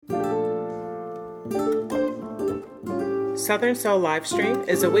Southern Soul Livestream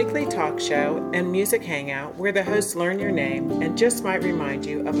is a weekly talk show and music hangout where the hosts learn your name and just might remind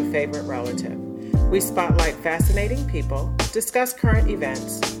you of a favorite relative. We spotlight fascinating people, discuss current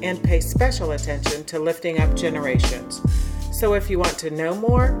events, and pay special attention to lifting up generations. So if you want to know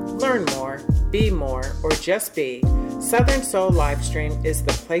more, learn more, be more, or just be, Southern Soul Livestream is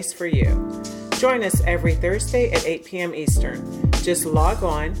the place for you. Join us every Thursday at 8 p.m. Eastern. Just log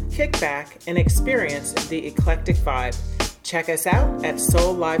on, kick back, and experience the eclectic vibe. Check us out at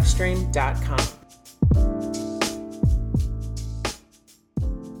soullivestream.com.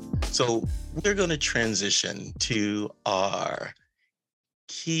 So we're going to transition to our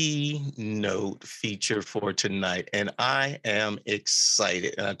keynote feature for tonight, and I am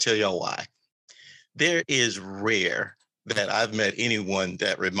excited, and I'll tell y'all why. There is rare that I've met anyone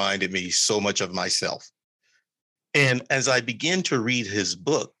that reminded me so much of myself. And as I begin to read his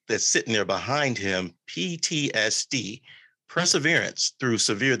book that's sitting there behind him, PTSD, Perseverance Through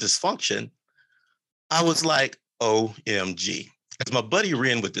Severe Dysfunction, I was like, OMG. As my buddy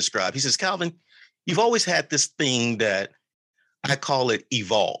Ren would describe, he says, Calvin, you've always had this thing that I call it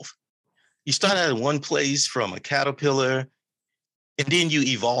evolve. You start out in one place from a caterpillar, and then you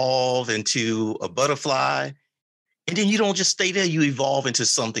evolve into a butterfly, and then you don't just stay there, you evolve into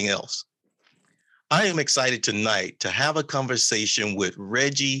something else. I am excited tonight to have a conversation with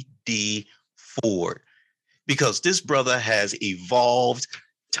Reggie D. Ford, because this brother has evolved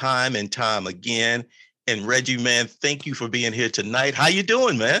time and time again. And Reggie, man, thank you for being here tonight. How you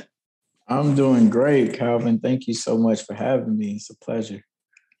doing, man? I'm doing great, Calvin. Thank you so much for having me. It's a pleasure.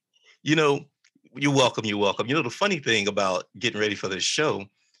 You know, you're welcome. You're welcome. You know, the funny thing about getting ready for this show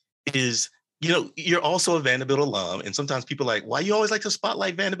is, you know, you're also a Vanderbilt alum. And sometimes people are like, why you always like to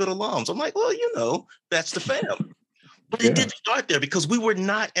spotlight Vanderbilt alums? I'm like, well, you know, that's the fam. But it didn't start there because we were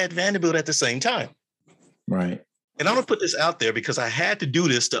not at Vanderbilt at the same time. Right. And I'm going to put this out there because I had to do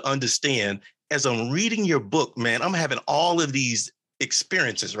this to understand as I'm reading your book, man, I'm having all of these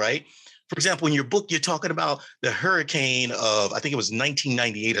experiences, right? For example, in your book, you're talking about the hurricane of, I think it was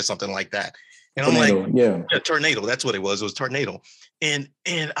 1998 or something like that. And tornado, I'm like, yeah, tornado. That's what it was. It was tornado. And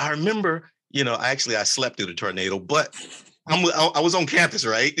I remember, you know, I slept through the tornado, but I was on campus,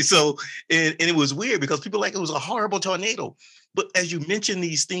 right? So, and it was weird because people like it was a horrible tornado. But as you mentioned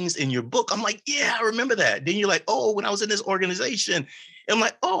these things in your book, I'm like, yeah, I remember that. Then you're like, oh, when I was in this organization, and I'm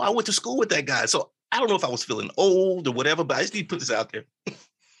like, oh, I went to school with that guy. So I don't know if I was feeling old or whatever, but I just need to put this out there.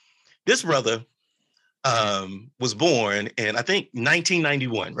 This brother was born in, I think,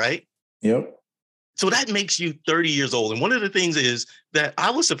 1991, right? Yep. So that makes you 30 years old. And one of the things is that I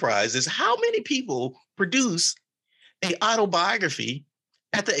was surprised is how many people produce an autobiography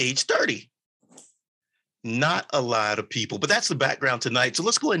at the age 30. Not a lot of people, but that's the background tonight. So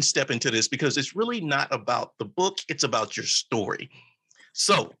let's go ahead and step into this because it's really not about the book. It's about your story.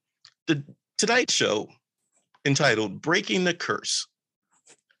 So the Tonight Show entitled Breaking the Curse,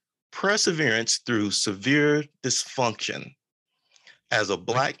 Perseverance Through Severe Dysfunction as a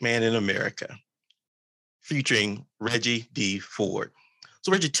Black Man in America, featuring Reggie D. Ford.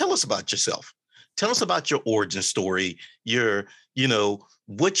 So Reggie, tell us about yourself. Tell us about your origin story, your, you know,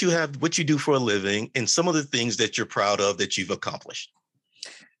 what you do for a living, and some of the things that you're proud of that you've accomplished.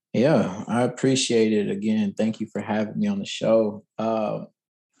 Yeah, I appreciate it. Again, thank you for having me on the show.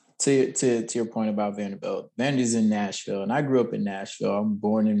 To your point about Vanderbilt, Vandy's in Nashville, and I grew up in Nashville. I'm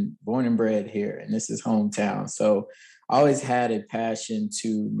born and bred here, and this is hometown. So I always had a passion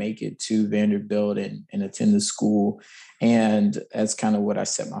to make it to Vanderbilt and attend the school. And that's kind of what I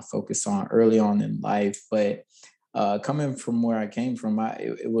set my focus on early on in life. But coming from where I came from,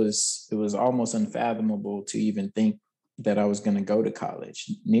 it was almost unfathomable to even think that I was going to go to college.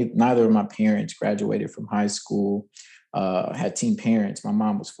 Neither of my parents graduated from high school, had teen parents. My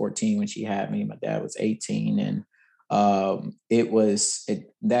mom was 14 when she had me. My dad was 18. And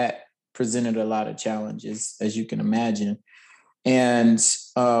that presented a lot of challenges, as you can imagine. And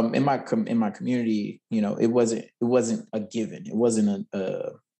in my community, you know, it wasn't a given. It wasn't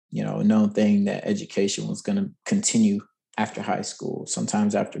a known thing that education was going to continue after high school,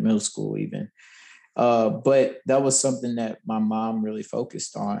 sometimes after middle school even. But that was something that my mom really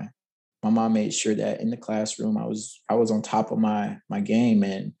focused on. My mom made sure that in the classroom I was on top of my game,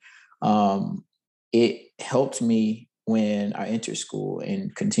 and it helped me when I entered school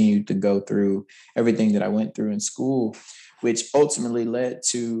and continued to go through everything that I went through in school, which ultimately led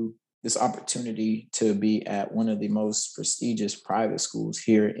to this opportunity to be at one of the most prestigious private schools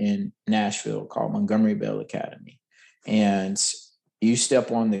here in Nashville called Montgomery Bell Academy. And you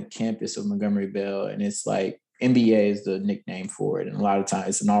step on the campus of Montgomery Bell and it's like MBA is the nickname for it. And a lot of times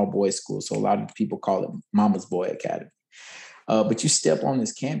it's an all boys school. So a lot of people call it Mama's Boy Academy. But you step on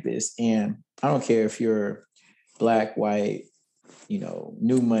this campus and I don't care if you're Black, white,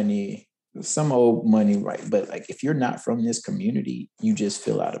 new money, some old money, right? But like, if you're not from this community, you just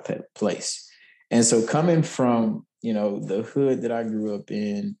feel out of place. And so coming from, the hood that I grew up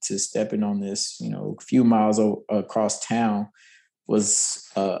in to stepping on this, a few miles across town was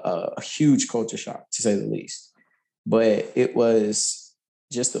a huge culture shock, to say the least. But it was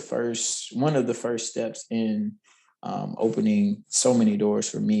just one of the first steps in opening so many doors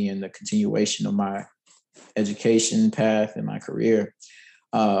for me in the continuation of my education path and my career.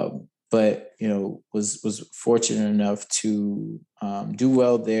 But was fortunate enough to do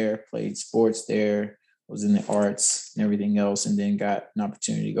well there, played sports there, was in the arts and everything else, and then got an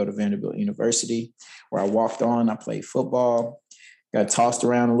opportunity to go to Vanderbilt University, where I walked on. I played football, got tossed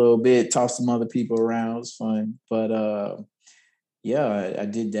around a little bit, tossed some other people around. It was fun. But I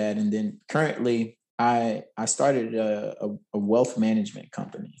did that. And then currently I started a wealth management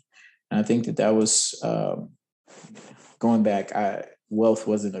company. And I think that was going back, wealth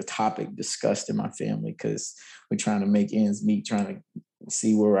wasn't a topic discussed in my family because we're trying to make ends meet, trying to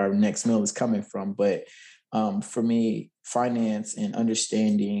see where our next meal is coming from. But for me, finance and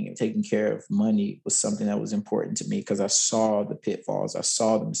understanding and taking care of money was something that was important to me because I saw the pitfalls, I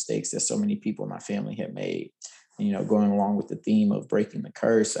saw the mistakes that so many people in my family had made. And, going along with the theme of breaking the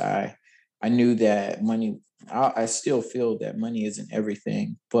curse, I knew that money, I still feel that money isn't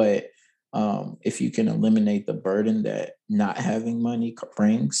everything, but if you can eliminate the burden that not having money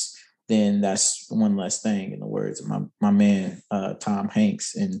brings, then that's one less thing, in the words of my man, Tom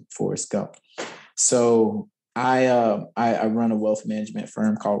Hanks in Forrest Gump. So I run a wealth management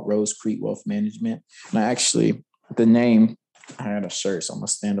firm called Rose Creek Wealth Management. And the name, I had a shirt, so I'm going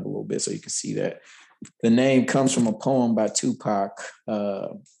to stand up a little bit so you can see that. The name comes from a poem by Tupac,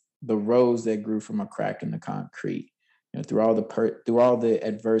 The Rose That Grew from a Crack in the Concrete. Through all the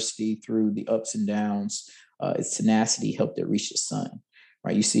adversity, through the ups and downs, its tenacity helped it reach the sun.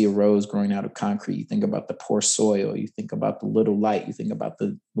 Right? You see a rose growing out of concrete. You think about the poor soil. You think about the little light. You think about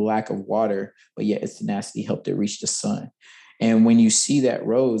the lack of water. But yet, its tenacity helped it reach the sun. And when you see that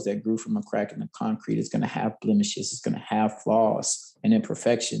rose that grew from a crack in the concrete, it's going to have blemishes. It's going to have flaws and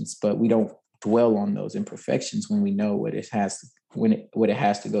imperfections. But we don't dwell on those imperfections when we know what it has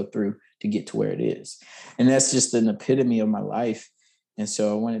to go through to get to where it is. And that's just an epitome of my life. And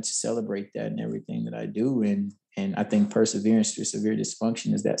so I wanted to celebrate that in everything that I do. And I think perseverance through severe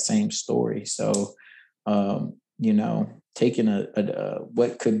dysfunction is that same story. So, taking a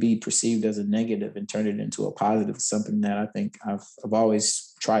what could be perceived as a negative and turn it into a positive is something that I think I've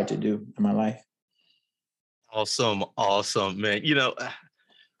always tried to do in my life. Awesome, man.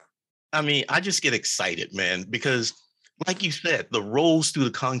 I just get excited, man, because like you said, the rolls through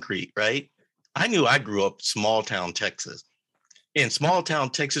the concrete, right? I knew I grew up small town Texas. In small town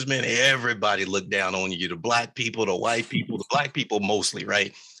Texas, man, everybody looked down on you. The Black people, the white people, the Black people mostly,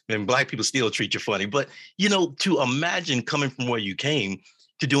 right? And Black people still treat you funny. But, to imagine coming from where you came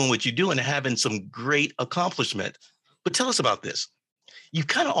to doing what you do and having some great accomplishment. But tell us about this. You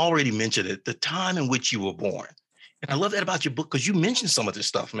kind of already mentioned it, the time in which you were born. And I love that about your book because you mentioned some of this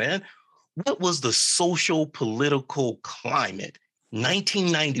stuff, man. What was the social political climate,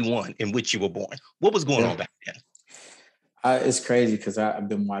 1991, in which you were born? What was going on back then? It's crazy because I've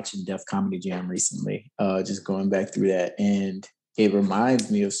been watching Def Comedy Jam recently, just going back through that. And it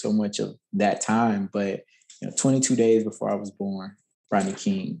reminds me of so much of that time. But, 22 days before I was born, Rodney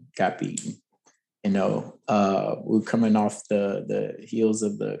King got beaten. We're coming off the heels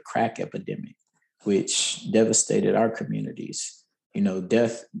of the crack epidemic, which devastated our communities.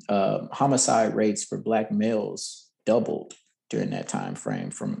 Homicide rates for Black males doubled during that time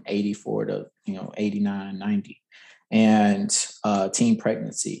frame from 84 to 89, 90. And teen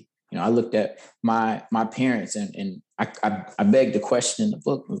pregnancy. I looked at my parents and I begged the question in the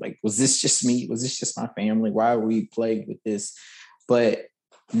book, was this just me? Was this just my family? Why are we plagued with this? But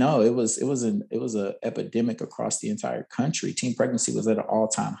no, it was an epidemic across the entire country. Teen pregnancy was at an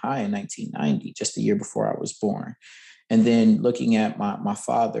all-time high in 1990, just a year before I was born. And then looking at my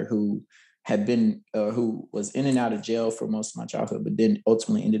father, who was in and out of jail for most of my childhood, but then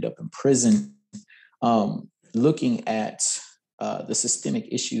ultimately ended up in prison. Looking at the systemic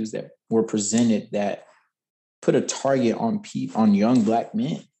issues that were presented that put a target on young Black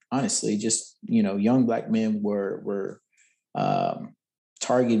men. Honestly, just young Black men were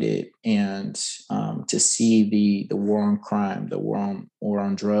targeted, and to see the war on crime, the war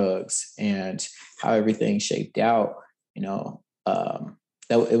on drugs, and how everything shaped out. That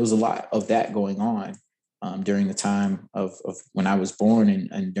it was a lot of that going on, during the time of when I was born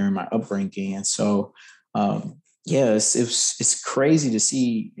and during my upbringing. And so, yeah, it's crazy to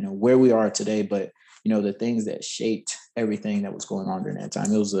see, where we are today, but the things that shaped everything that was going on during that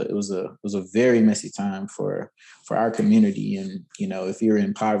time. It was a very messy time for our community. And, if you're in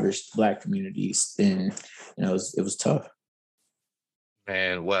impoverished Black communities, then, it was tough.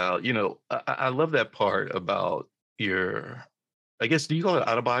 Man, wow. I love that part about your, I guess, do you call it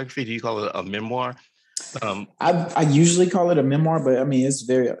autobiography? Do you call it a memoir? I usually call it a memoir, but I mean, it's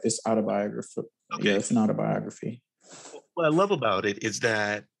autobiography. Yeah, Okay. it's an autobiography. What I love about it is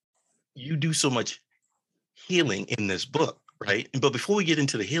that you do so much healing in this book, right? But before we get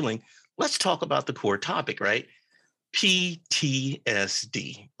into the healing, let's talk about the core topic, right?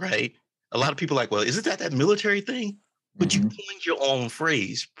 PTSD, right? A lot of people are like, well, isn't that military thing? But you coined your own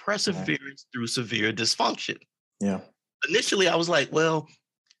phrase, perseverance through severe dysfunction. Yeah. Initially, I was like, well,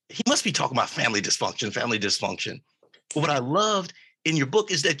 he must be talking about family dysfunction, family dysfunction. But what I loved in your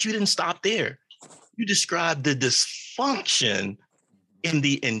book is that you didn't stop there. You described the dysfunction in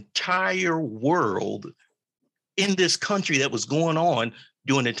the entire world in this country that was going on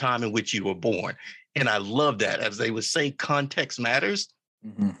during the time in which you were born. And I love that. As they would say, context matters.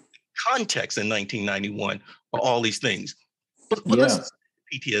 Mm-hmm. Context in 1991 are all these things. But Yeah. let's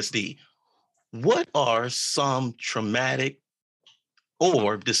PTSD. What are some traumatic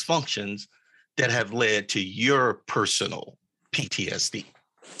or dysfunctions that have led to your personal PTSD?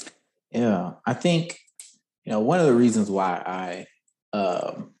 Yeah, I think, one of the reasons why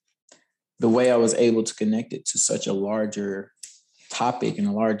the way I was able to connect it to such a larger topic and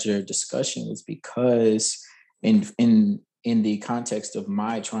a larger discussion was because in the context of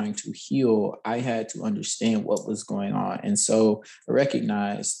my trying to heal, I had to understand what was going on. And so I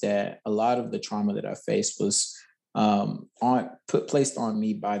recognized that a lot of the trauma that I faced was placed on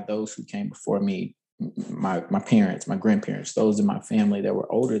me by those who came before me, my parents, my grandparents, those in my family that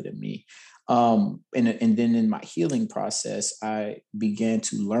were older than me. And then in my healing process, I began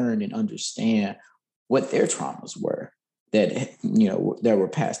to learn and understand what their traumas were that were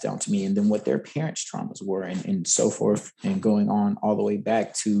passed down to me, and then what their parents' traumas were, and so forth, and going on all the way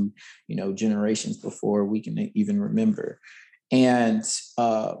back to generations before we can even remember. And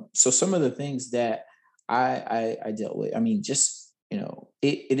so some of the things that I dealt with, I mean, just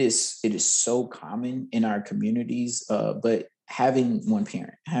it is so common in our communities, but having one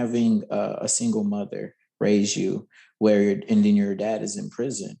parent, having a single mother raise you, and then your dad is in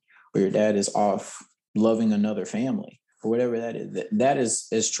prison, or your dad is off loving another family, or whatever that is, that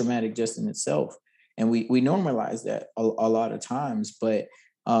is traumatic just in itself. And we normalize that a lot of times. But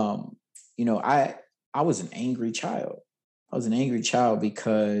I was an angry child. I was an angry child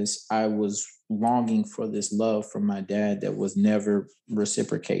because I was longing for this love from my dad that was never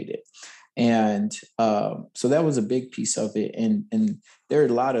reciprocated. And so that was a big piece of it. And there are a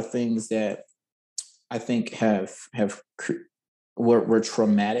lot of things that I think were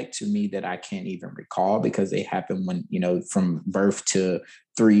traumatic to me that I can't even recall, because they happened when, from birth to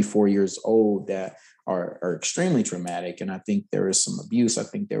 3-4 years old, that are extremely traumatic. And I think there was some abuse. I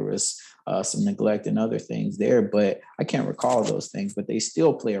think there was some neglect and other things there, but I can't recall those things, but they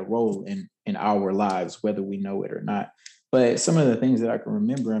still play a role in our lives, whether we know it or not. But some of the things that I can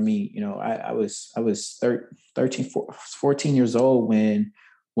remember, I mean, I was 14 years old when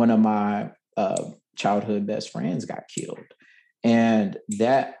one of my childhood best friends got killed. And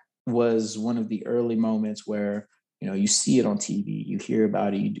that was one of the early moments where, you see it on TV, you hear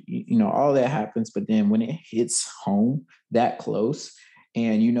about it, all that happens. But then when it hits home that close,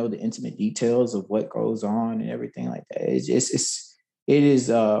 and the intimate details of what goes on and everything like that,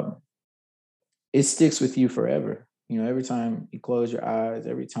 it sticks with you forever. Every time you close your eyes,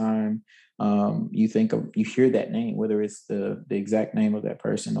 every time you hear that name, whether it's the exact name of that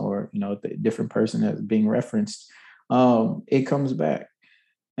person, or the different person that's being referenced, it comes back.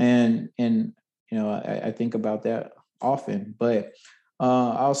 And I think about that often. But I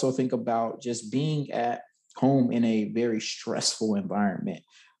also think about just being at home in a very stressful environment.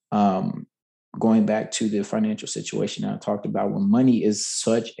 Going back to the financial situation I talked about, when money is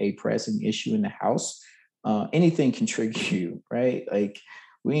such a pressing issue in the house, anything can trigger you, right? Like,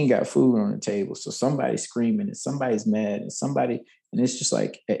 we ain't got food on the table, so somebody's screaming and somebody's mad and it's just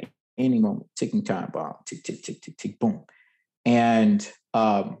like at any moment, ticking time bomb, tick, tick, tick, tick, tick, boom. And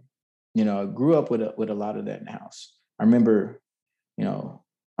I grew up with a lot of that in the house. I remember, I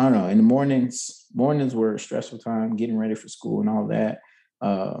don't know, in the mornings were a stressful time, getting ready for school and all that.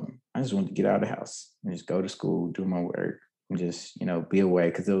 I just wanted to get out of the house and just go to school, do my work, and just, be away,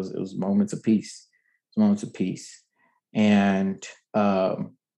 because it was moments of peace. And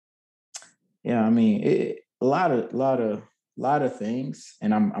Yeah, I mean, a lot of things,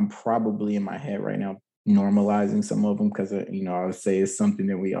 and I'm probably in my head right now normalizing some of them because I would say it's something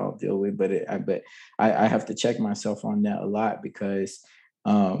that we all deal with, but I have to check myself on that a lot because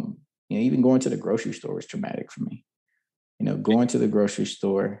um, even going to the grocery store is traumatic for me. Going to the grocery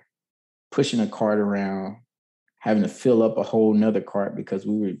store, pushing a cart around, having to fill up a whole nother cart because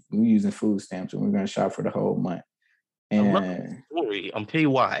we were using food stamps and we were going to shop for the whole month. I love And the story. I'll tell you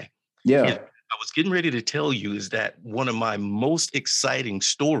why. Is yeah. I was getting ready to tell you is that one of my most exciting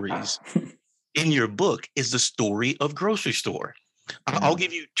stories in your book is the story of grocery store. I'll Yeah.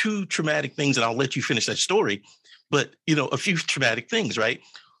 give you two traumatic things and I'll let you finish that story. But, a few traumatic things, right?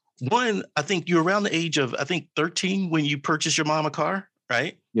 One, I think you're around the age of, I think, 13 when you purchased your mom a car,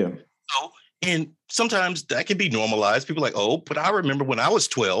 right? Yeah. So, and sometimes that can be normalized. People are like, oh, but I remember when I was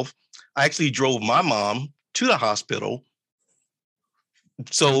 12, I actually drove my mom to the hospital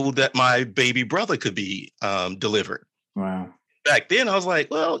so that my baby brother could be delivered. Wow. Back then, I was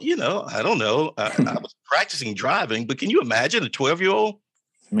like, well, I don't know. I was practicing driving, but can you imagine a 12-year-old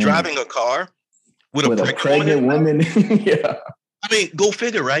Man, driving a car with a with a pregnant woman in pregnant it? woman. Yeah. I mean, go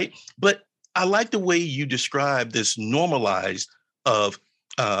figure, right? But I like the way you describe this normalized of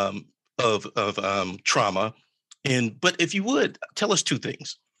um, trauma. But if you would tell us two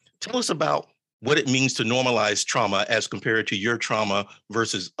things, tell us about what it means to normalize trauma as compared to your trauma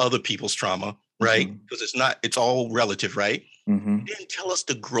versus other people's trauma, right? Hmm. Because it's all relative, right? Hmm. Then tell us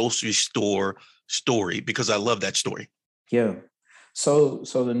the grocery store story because I love that story. Yeah. So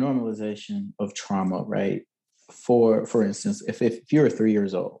the normalization of trauma, right? For instance, if you're 3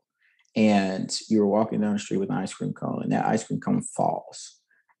 years old and you're walking down the street with an ice cream cone and that ice cream cone falls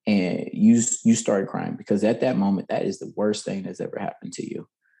and you start crying because at that moment that is the worst thing that's ever happened to you.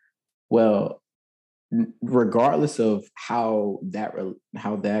 Well, regardless of how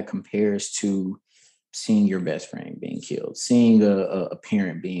that compares to seeing your best friend being killed, seeing a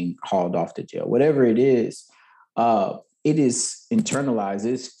parent being hauled off to jail, whatever it is internalized,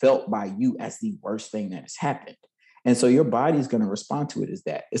 it's felt by you as the worst thing that has happened. And so your body's going to respond to it as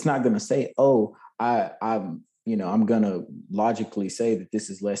that. It's not going to say, oh, I'm going to logically say that this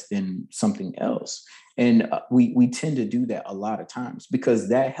is less than something else. And we tend to do that a lot of times because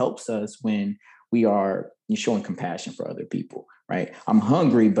that helps us when we are showing compassion for other people, right? I'm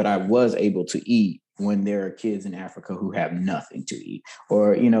hungry, but I was able to eat when there are kids in Africa who have nothing to eat,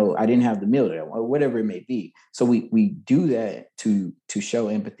 or I didn't have the meal there, or whatever it may be. So we do that to show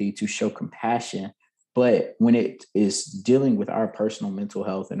empathy, to show compassion. But when it is dealing with our personal mental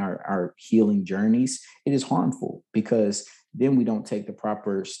health and our healing journeys, it is harmful because then we don't take the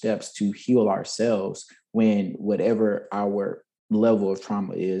proper steps to heal ourselves when whatever our level of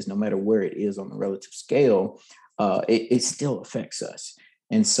trauma is, no matter where it is on the relative scale, it still affects us.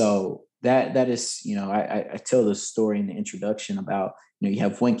 And so that is, I tell this story in the introduction about, you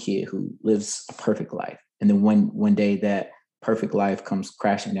have one kid who lives a perfect life. And then one day that perfect life comes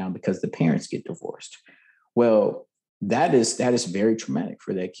crashing down because the parents get divorced. Well, that is very traumatic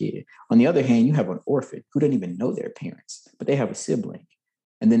for that kid. On the other hand, you have an orphan who doesn't even know their parents, but they have a sibling.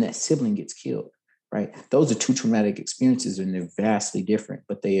 And then that sibling gets killed, right? Those are two traumatic experiences and they're vastly different,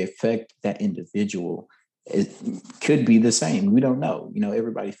 but they affect that individual. It could be the same. We don't know.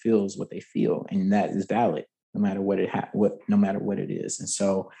 Everybody feels what they feel, and that is valid, no matter no matter what it is. And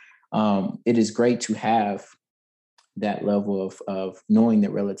so, it is great to have that level of knowing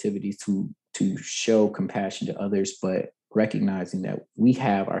that relativity to show compassion to others, but recognizing that we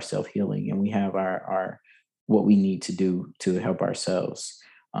have our self healing and we have our what we need to do to help ourselves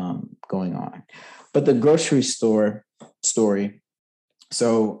going on. But the grocery store story.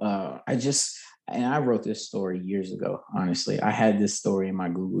 So I wrote this story years ago. Honestly, I had this story in my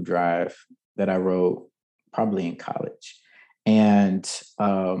Google Drive that I wrote probably in college, and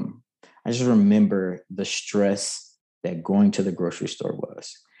I just remember the stress that going to the grocery store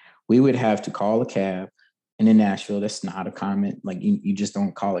was. We would have to call a cab. And in Nashville, that's not a comment. Like you just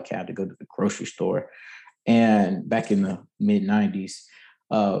don't call a cab to go to the grocery store. And back in the mid 90s,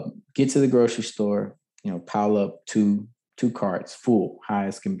 get to the grocery store, pile up two carts full, high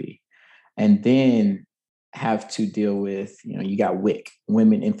as can be. And then have to deal with, you got WIC,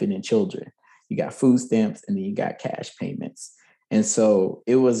 women, infant, and children. You got food stamps, and then you got cash payments. And so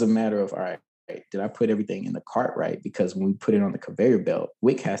it was a matter of, all right, did I put everything in the cart right? Because when we put it on the conveyor belt,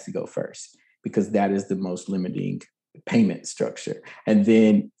 WIC has to go first because that is the most limiting payment structure. And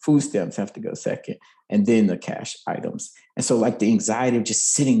then food stamps have to go second, and then the cash items. And so like the anxiety of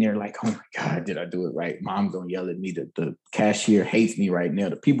just sitting there like, oh my God, did I do it right? Mom's gonna yell at me. The cashier hates me right now.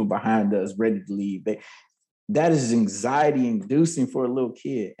 The people behind us ready to leave. that is anxiety inducing for a little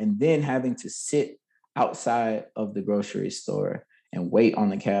kid. And then having to sit outside of the grocery store and wait on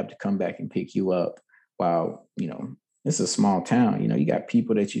the cab to come back and pick you up while, it's a small town. You got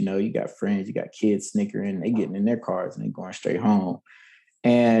people that you got friends, you got kids snickering, they getting in their cars and they going straight home.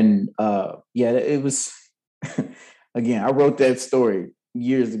 And it was, again, I wrote that story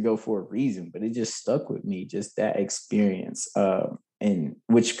years ago for a reason, but it just stuck with me, just that experience, and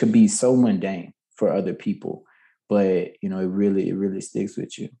which could be so mundane for other people, but it really sticks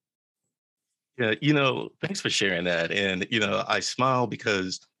with you. Yeah, thanks for sharing that. And, I smile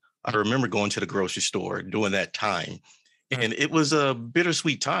because I remember going to the grocery store during that time. And it was a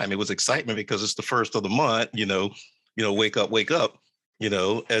bittersweet time. It was excitement because it's the first of the month, wake up,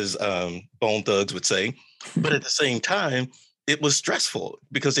 as Bone Thugs would say. But at the same time, it was stressful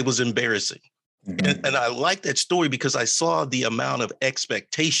because it was embarrassing. Mm-hmm. And I like that story because I saw the amount of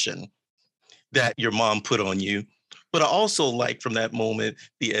expectation that your mom put on you. But I also like from that moment,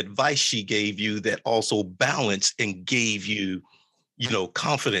 the advice she gave you that also balanced and gave you,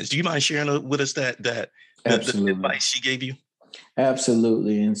 confidence. Do you mind sharing with us that the advice she gave you?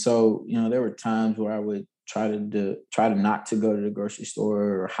 Absolutely. And so, there were times where I would try to not to go to the grocery store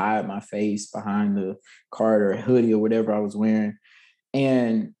or hide my face behind the cart or hoodie or whatever I was wearing.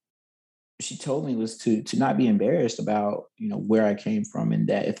 And she told me was to not be embarrassed about, where I came from, and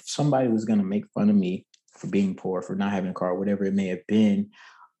that if somebody was going to make fun of me for being poor, for not having a car, whatever it may have been,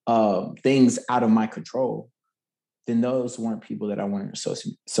 things out of my control, then those weren't people that I wanted to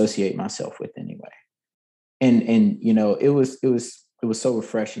associate myself with anyway. And it was so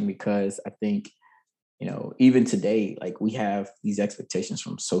refreshing because I think, even today, like we have these expectations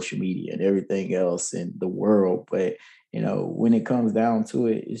from social media and everything else in the world, but when it comes down to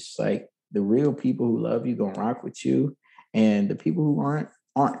it, it's like the real people who love you gonna rock with you, and the people who aren't.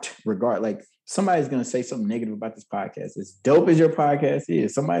 Like somebody's gonna say something negative about this podcast. As dope as your podcast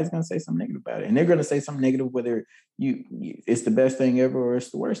is, somebody's gonna say something negative about it, and they're gonna say something negative whether you it's the best thing ever or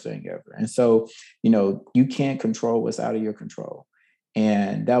it's the worst thing ever. And so you can't control what's out of your control,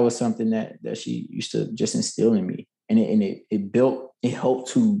 and that was something that she used to just instill in me, and it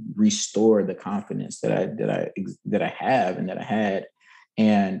helped to restore the confidence that I have and that I had.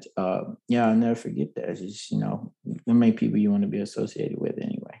 And I'll never forget that. It's just, the many people you want to be associated with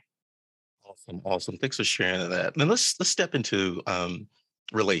anyway. Awesome. Thanks for sharing that. Now let's step into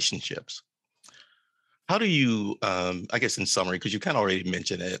relationships. How do you, I guess in summary, because you kind of already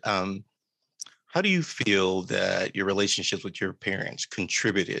mentioned it, how do you feel that your relationships with your parents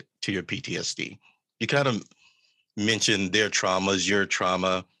contributed to your PTSD? You kind of mentioned their traumas, your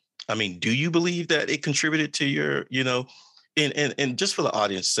trauma. I mean, do you believe that it contributed to your, and just for the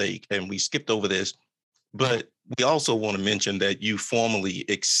audience's sake, and we skipped over this, but we also want to mention that you formally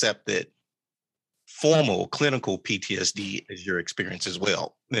accepted formal clinical PTSD as your experience as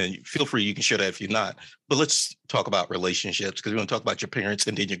well. And feel free, you can share that if you're not. But let's talk about relationships because we want to talk about your parents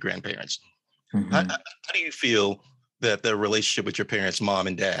and then your grandparents. Mm-hmm. How do you feel that the relationship with your parents, mom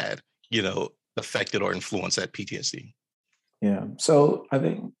and dad, affected or influenced that PTSD? Yeah. So I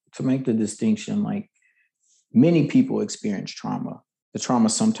think to make the distinction, like many people experience trauma. The trauma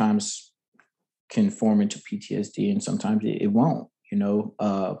sometimes can form into PTSD and sometimes it won't,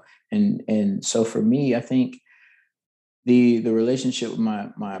 and so for me, I think the relationship with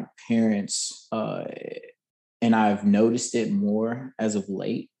my parents, and I've noticed it more as of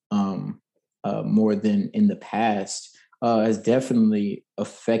late, more than in the past, has definitely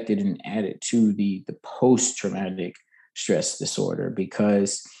affected and added to the post-traumatic stress disorder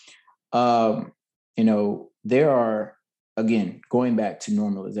because, there are, again, going back to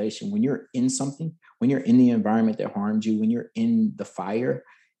normalization, when you're in something, when you're in the environment that harmed you, when you're in the fire,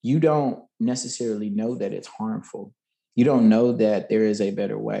 you don't necessarily know that it's harmful. You don't know that there is a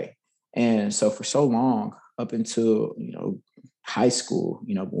better way. And so for so long, up until, high school,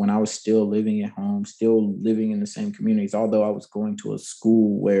 when I was still living at home, still living in the same communities, although I was going to a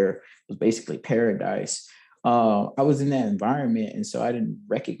school where it was basically paradise, I was in that environment. And so I didn't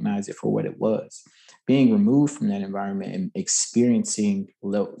recognize it for what it was. Being removed from that environment and experiencing,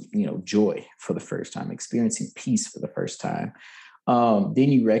 joy for the first time, experiencing peace for the first time, then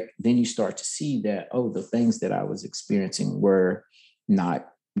you start to see that, the things that I was experiencing were not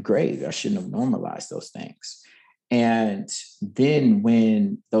great. I shouldn't have normalized those things. And then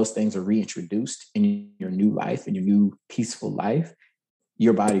when those things are reintroduced in your new life, in your new peaceful life,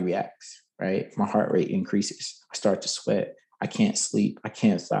 your body reacts, right? My heart rate increases. I start to sweat. I can't sleep. I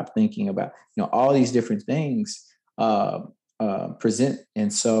can't stop thinking about, all these different things present.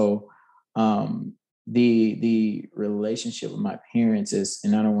 And so the relationship with my parents is,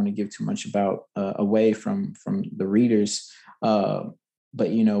 and I don't want to give too much about away from the readers, but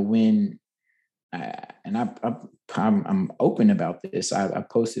you know, when I'm open about this. I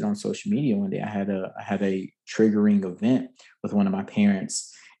posted on social media one day. I had a triggering event with one of my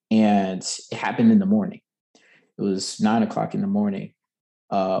parents, and it happened in the morning. It was 9 o'clock in the morning,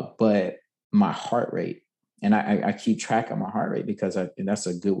 but my heart rate, and I keep track of my heart rate because and that's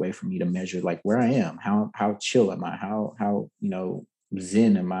a good way for me to measure like where I am, how chill am I, how you know,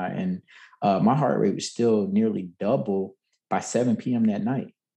 zen am I, and my heart rate was still nearly double by 7 p.m. that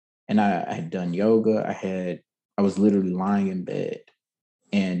night. And I had done yoga. I was literally lying in bed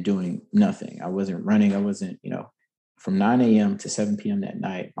and doing nothing. I wasn't running. I wasn't, you know, from 9 a.m. to 7 p.m. that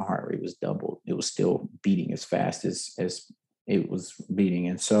night, my heart rate was doubled. It was still beating as fast as it was beating.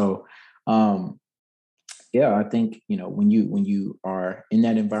 And so, yeah, I think, you know, when you are in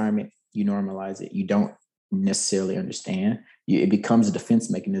that environment, you normalize it. You don't necessarily understand. It becomes a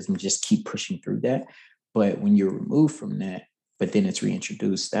defense mechanism. Just keep pushing through that. But when you're removed from that, but then it's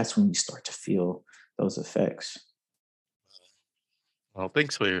reintroduced, that's when you start to feel those effects. Well,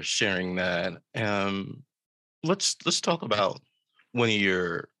 thanks for sharing that. Let's talk about one of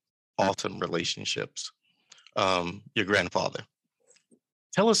your awesome relationships, your grandfather.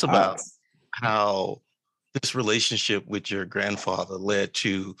 Tell us Uh, about how this relationship with your grandfather led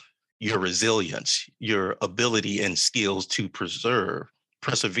to your resilience, your ability and skills to persevere,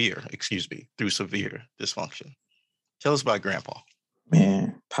 through severe dysfunction. Tell us about Grandpa.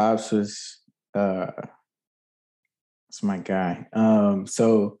 Man, Pops was uh it's my guy.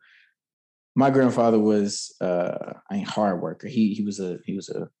 So my grandfather was a hard worker. He was a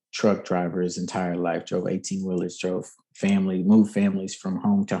truck driver his entire life, drove 18 wheelers, moved families from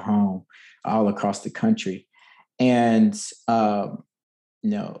home to home all across the country. And you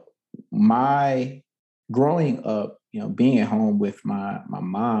know, my growing up, you know, being at home with my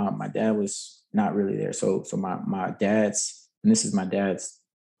mom, my dad was not really there. So my dad's, and this is my dad's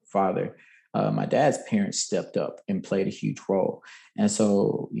father, my dad's parents stepped up and played a huge role. And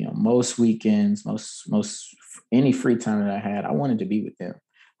so, you know, most weekends, most any free time that I had, I wanted to be with them.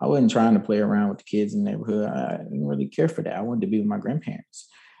 I wasn't trying to play around with the kids in the neighborhood. I didn't really care for that. I wanted to be with my grandparents.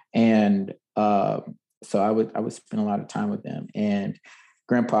 And so I would spend a lot of time with them. And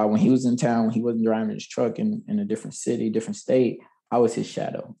Grandpa, when he was in town, when he wasn't driving his truck in a different city, different state, I was his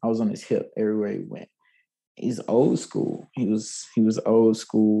shadow. I was on his hip everywhere he went. He's old school. He was old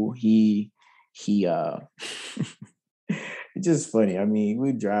school. He it's just funny. I mean,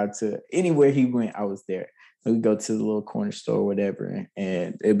 we drive to anywhere he went, I was there. We'd go to the little corner store or whatever,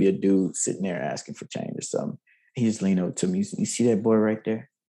 and there'd be a dude sitting there asking for change or something. He just leaned over to me. You see that boy right there?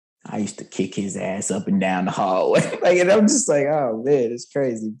 I used to kick his ass up and down the hallway. Like, and I'm just like, oh man, it's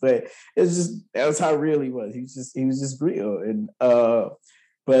crazy. But it's just, that was how real he was. He was just real. And you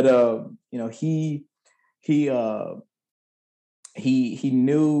know, he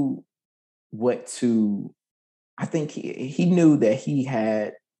knew what to, I think he knew that he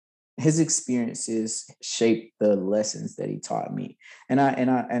had, his experiences shaped the lessons that he taught me. And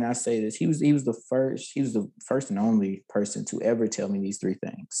I say this, he was the first and only person to ever tell me these three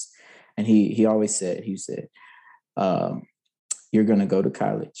things. And he always said, you're going to go to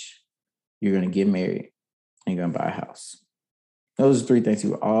college, you're going to get married, and you're going to buy a house. Those are three things he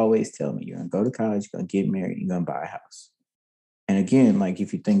would always tell me. You're going to go to college, you're going to get married, you're going to buy a house. And again, like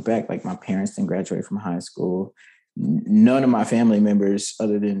if you think back, like my parents didn't graduate from high school. None of my family members,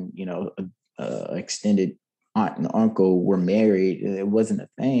 other than, you know, extended aunt and uncle, were married. It wasn't a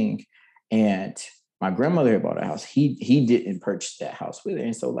thing. And my grandmother had bought a house. He didn't purchase that house with her.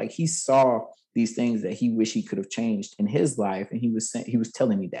 And so like he saw these things that he wished he could have changed in his life. And he was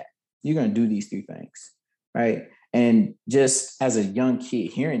telling me that you're going to do these three things. Right. And just as a young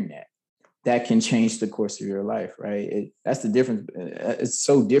kid hearing that can change the course of your life, right? That's the difference. It's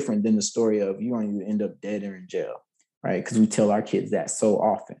so different than the story of you're going to end up dead or in jail, right? Because we tell our kids that so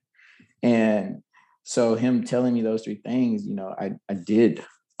often. And so him telling me those three things, you know, I did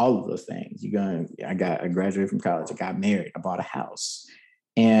all of those things. I graduated from college, I got married, I bought a house.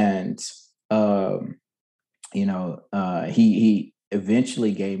 And, you know, he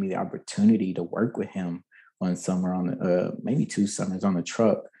eventually gave me the opportunity to work with him one summer on maybe 2 summers on the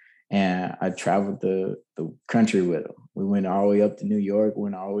truck. And I traveled the country with him. We went all the way up to New York,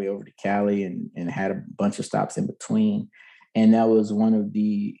 went all the way over to Cali, and had a bunch of stops in between. And that was one of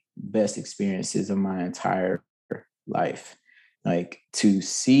the best experiences of my entire life. Like to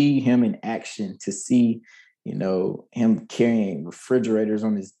see him in action, to see, you know, him carrying refrigerators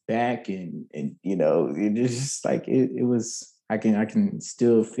on his back and you know, it just like, it was, I can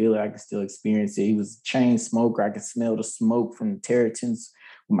still feel it. I can still experience it. He was a chain smoker. I could smell the smoke from the Territons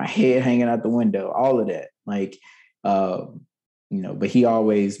with my head hanging out the window, all of that. Like, but he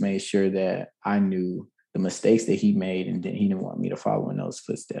always made sure that I knew the mistakes that he made, and then he didn't want me to follow in those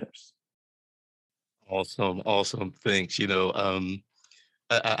footsteps. Awesome, awesome. Thanks.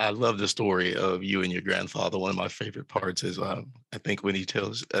 I love the story of you and your grandfather. One of my favorite parts is, I think when I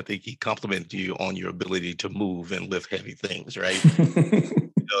think he complimented you on your ability to move and lift heavy things, right?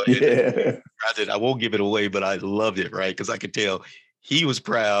 Yeah. I won't give it away, but I loved it, right? Because I could tell he was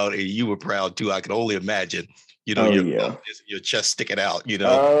proud and you were proud too. I could only imagine, Oh yeah. your chest sticking out,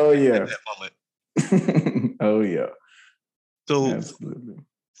 Oh at yeah. that moment. Oh yeah. So, Absolutely.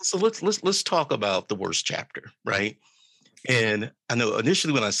 so let's talk about the worst chapter, right? And I know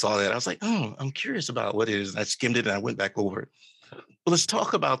initially when I saw that, I was like, oh, I'm curious about what it is. And I skimmed it and I went back over it. But let's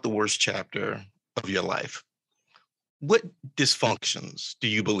talk about the worst chapter of your life. What dysfunctions do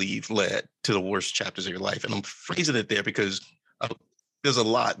you believe led to the worst chapters of your life? And I'm phrasing it there because uh, there's a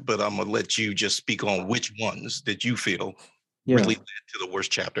lot, but I'm going to let you just speak on which ones that you feel Yeah. really led to the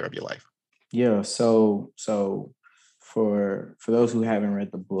worst chapter of your life. Yeah. So for those who haven't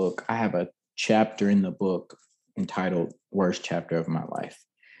read the book, I have a chapter in the book entitled Worst Chapter of My Life.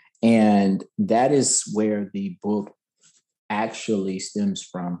 And that is where the book actually stems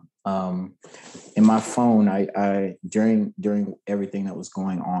from. In my phone, I during everything that was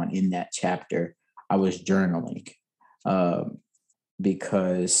going on in that chapter, I was journaling,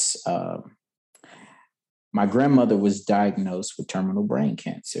 because my grandmother was diagnosed with terminal brain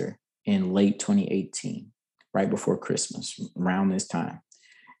cancer in late 2018, right before Christmas, around this time.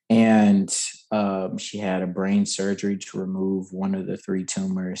 And she had a brain surgery to remove one of the three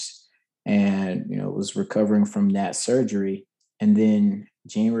tumors, and was recovering from that surgery. And then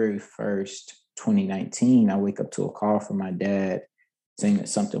January 1st, 2019, I wake up to a call from my dad saying that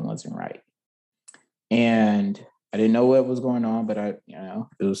something wasn't right. And I didn't know what was going on, but it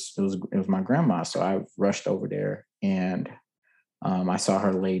was my grandma. So I rushed over there, and I saw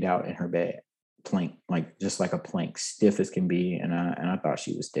her laid out in her bed, plank, like just like a plank, stiff as can be, and I thought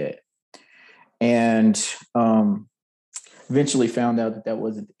she was dead. And eventually found out that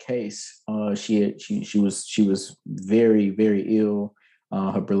wasn't the case. She was very, very ill.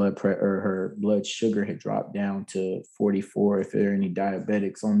 Her her blood sugar had dropped down to 44. If there are any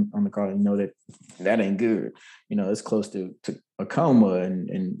diabetics on the call, that ain't good. It's close to a coma,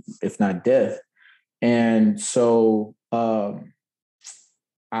 and if not death. And so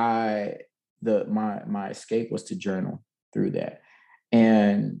my escape was to journal through that.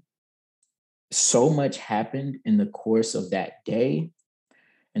 And so much happened in the course of that day,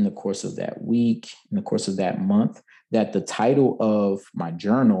 in the course of that week, in the course of that month, that the title of my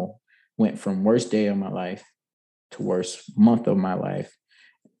journal went from worst day of my life to worst month of my life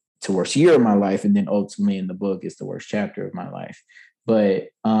to worst year of my life. And then ultimately in the book is the worst chapter of my life. But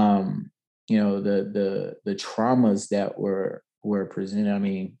the traumas that were presented, I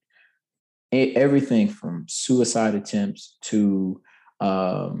mean, everything from suicide attempts to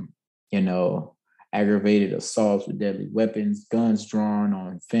aggravated assaults with deadly weapons, guns drawn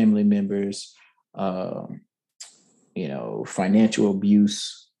on family members, financial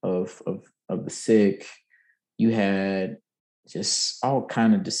abuse of the sick. You had just all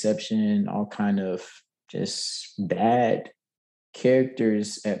kind of deception, all kind of just bad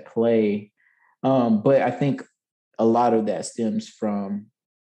characters at play. But I think a lot of that stems from,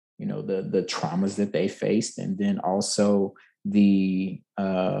 the traumas that they faced, and then also the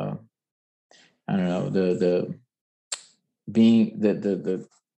the being the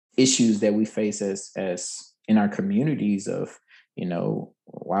issues that we face as in our communities of,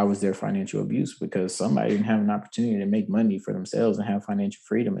 why was there financial abuse? Because somebody didn't have an opportunity to make money for themselves and have financial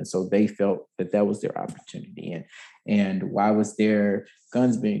freedom. And so they felt that was their opportunity. And why was there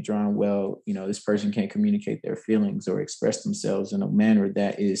guns being drawn? Well, this person can't communicate their feelings or express themselves in a manner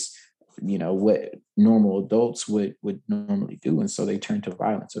that is, what normal adults would normally do. And so they turn to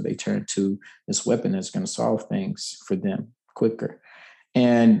violence, or they turn to this weapon that's going to solve things for them quicker.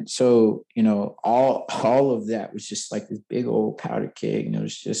 And so, all of that was just like this big old powder keg,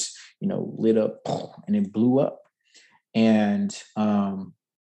 it's just, lit up and it blew up. And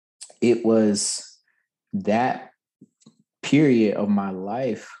it was that period of my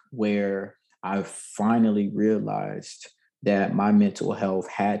life where I finally realized that my mental health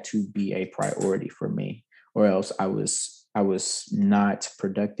had to be a priority for me, or else I was not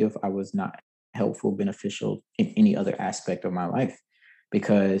productive. I was not helpful, beneficial in any other aspect of my life,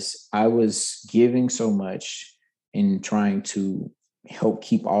 because I was giving so much in trying to help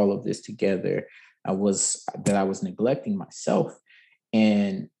keep all of this together. I was neglecting myself,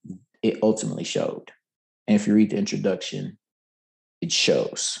 and it ultimately showed. And if you read the introduction, it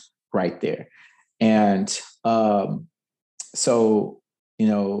shows right there. And so,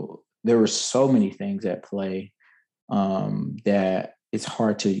 there were so many things at play that it's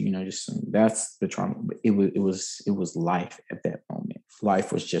hard to, that's the trauma. It was life at that moment.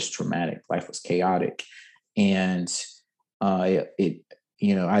 Life was just traumatic. Life was chaotic. And I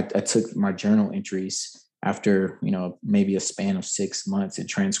took my journal entries after, maybe a span of 6 months and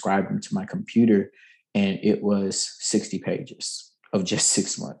transcribed them to my computer. And it was 60 pages of just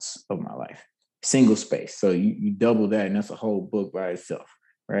 6 months of my life, single space. So you double that, and that's a whole book by itself.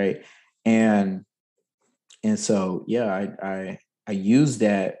 Right. And so, I used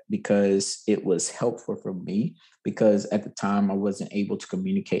that because it was helpful for me, because at the time I wasn't able to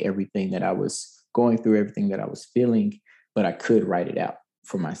communicate everything that I was going through, everything that I was feeling, but I could write it out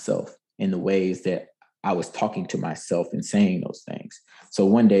for myself in the ways that I was talking to myself and saying those things. So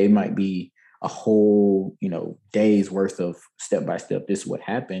one day it might be a whole, day's worth of step by step, this is what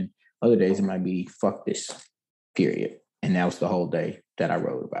happened. Other days it might be fuck this, period. And that was the whole day that I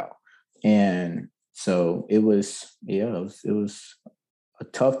wrote about. And so it was a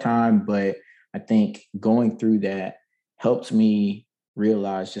tough time, but I think going through that helps me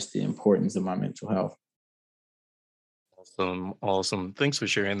realize just the importance of my mental health. Awesome. Thanks for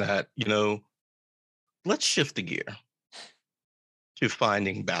sharing that. Let's shift the gear to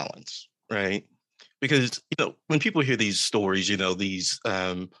finding balance, right? Because, when people hear these stories, these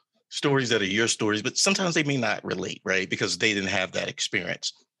stories that are your stories, but sometimes they may not relate, right? Because they didn't have that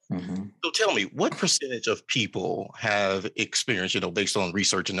experience. Mm-hmm. So tell me, what percentage of people have experienced, based on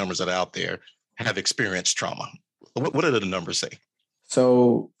research and numbers that are out there, have experienced trauma? What do the numbers say?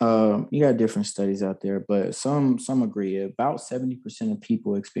 So you got different studies out there, but some agree about 70% of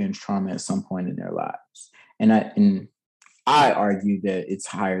people experience trauma at some point in their lives. And I argue that it's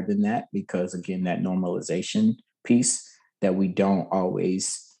higher than that because, again, that normalization piece that we don't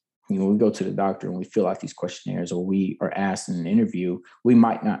always, we go to the doctor and we fill out these questionnaires, or we are asked in an interview, we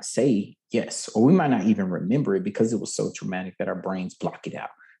might not say yes, or we might not even remember it because it was so traumatic that our brains block it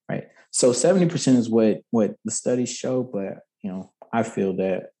out, right? So 70% is what the studies show, but, I feel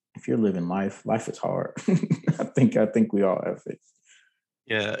that if you're living life is hard. I think we all have it.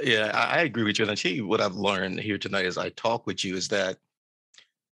 Yeah, I agree with you. And I tell you what I've learned here tonight as I talk with you is that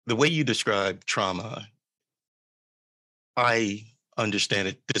the way you describe trauma, I understand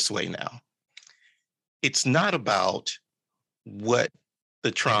it this way now. It's not about what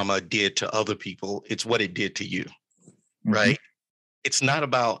the trauma did to other people, it's what it did to you, right? It's not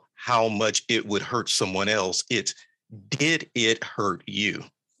about how much it would hurt someone else. It's, did it hurt you?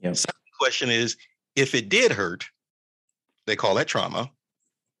 Yep. Second question is, if it did hurt, they call that trauma.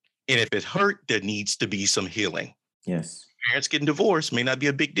 And if it hurt, there needs to be some healing. Yes. Parents getting divorced may not be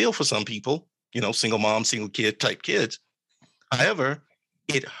a big deal for some people, single mom, single kid type kids. However,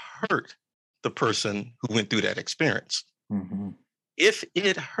 it hurt the person who went through that experience. Mm-hmm. If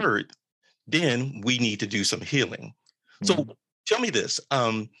it hurt, then we need to do some healing. So tell me this,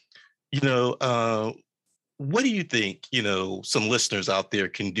 what do you think, some listeners out there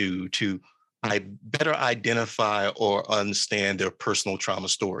can do to better identify or understand their personal trauma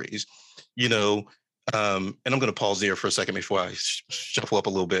stories? And I'm going to pause there for a second before I shuffle up a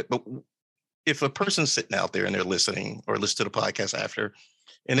little bit. But if a person's sitting out there and they're listening or listen to the podcast after,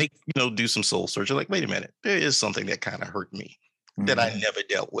 and they, do some soul search, like, wait a minute, there is something that kind of hurt me that I never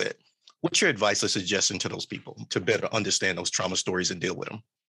dealt with. What's your advice or suggestion to those people to better understand those trauma stories and deal with them?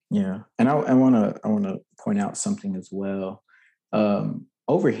 Yeah. And I want to point out something as well.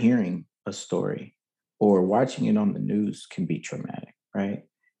 Overhearing a story or watching it on the news can be traumatic, right?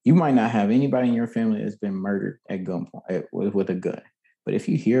 You might not have anybody in your family that's been murdered at gunpoint with a gun. But if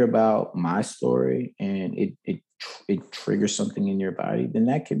you hear about my story and it triggers something in your body, then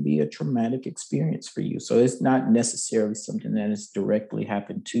that could be a traumatic experience for you. So it's not necessarily something that has directly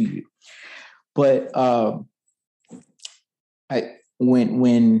happened to you. But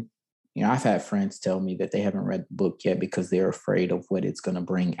when I've had friends tell me that they haven't read the book yet because they're afraid of what it's going to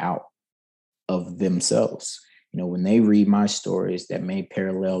bring out of themselves. When they read my stories that may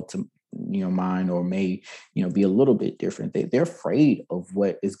parallel to mine or may be a little bit different, they're afraid of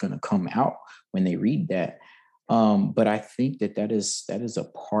what is going to come out when they read that. But I think that is a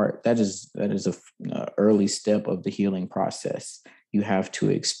early step of the healing process. You have to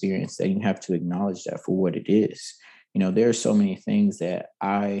experience that. You have to acknowledge that for what it is. There are so many things that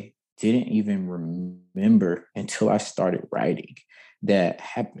I didn't even remember until I started writing that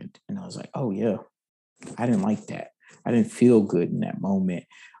happened. And I was like, oh yeah, I didn't like that. I didn't feel good in that moment.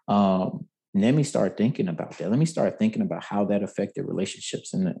 let me start thinking about that. Let me start thinking about how that affected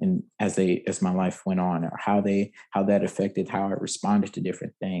relationships and as my life went on, or how that affected how I responded to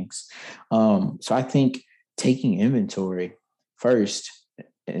different things. So I think taking inventory first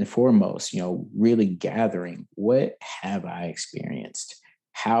and foremost, really gathering, what have I experienced?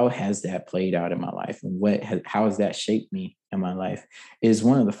 How has that played out in my life? And how has that shaped me in my life is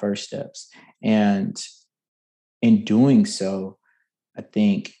one of the first steps. And in doing so, I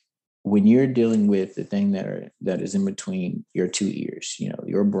think when you're dealing with the thing that is in between your two ears,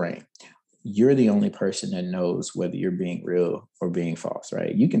 your brain, you're the only person that knows whether you're being real or being false,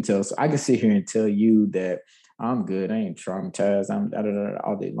 right? You can tell. So I can sit here and tell you that I'm good, I ain't traumatized, I'm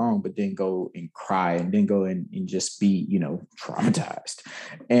all day long, but then go and cry and then go and just be, traumatized.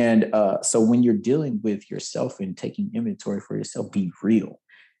 And so when you're dealing with yourself and taking inventory for yourself, be real,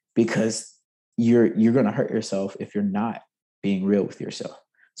 because you're going to hurt yourself if you're not being real with yourself.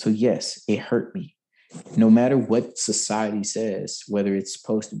 So yes, it hurt me. No matter what society says, whether it's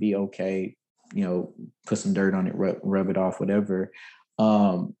supposed to be okay, put some dirt on it, rub it off, whatever.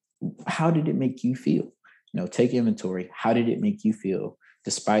 How did it make you feel? Take inventory. How did it make you feel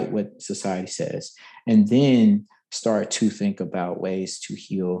despite what society says? And then start to think about ways to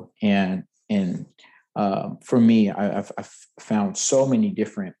heal. And for me, I've found so many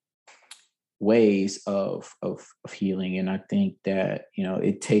different ways of healing. And I think that,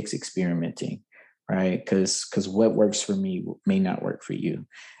 it takes experimenting, right? Because what works for me may not work for you.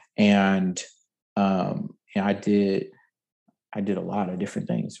 And I did a lot of different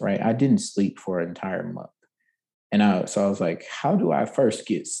things, right? I didn't sleep for an entire month. And so I was like, how do I first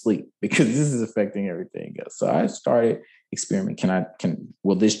get sleep? Because this is affecting everything else. So I started experimenting.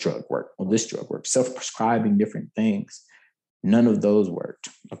 Will this drug work? Will this drug work? Self-prescribing different things. None of those worked.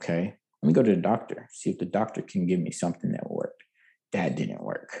 Okay. Let me go to the doctor, see if the doctor can give me something that worked. That didn't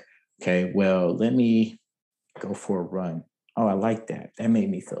work. Okay. Well, let me go for a run. Oh, I like that. That made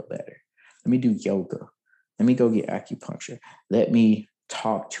me feel better. Let me do yoga. Let me go get acupuncture. Let me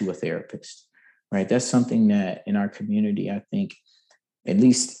talk to a therapist. Right. That's something that in our community, I think, at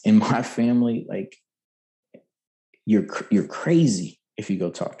least in my family, like you're crazy if you go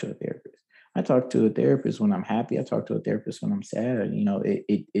talk to a therapist. I talk to a therapist when I'm happy. I talk to a therapist when I'm sad.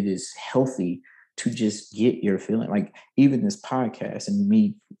 It is healthy to just get your feeling. Like even this podcast and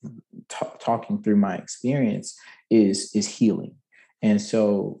me talking through my experience is healing. And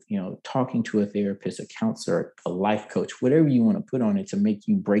so, talking to a therapist, a counselor, a life coach, whatever you want to put on it to make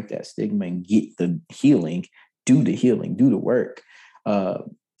you break that stigma and get the healing, do the work,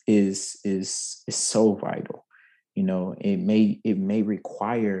 is so vital. It may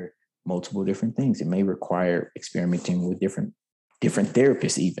require multiple different things. It may require experimenting with different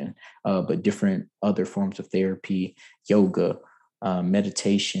therapists even, but different other forms of therapy, yoga,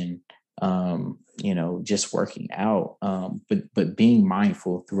 meditation, just working out, but being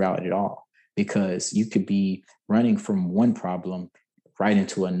mindful throughout it all, because you could be running from one problem right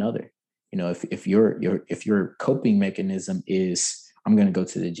into another. If your coping mechanism is, I'm going to go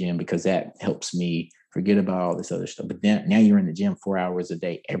to the gym because that helps me forget about all this other stuff. But then now you're in the gym 4 hours a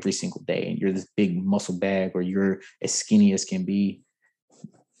day, every single day, and you're this big muscle bag, or you're as skinny as can be.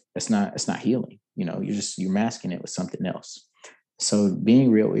 It's not healing. You're masking it with something else. So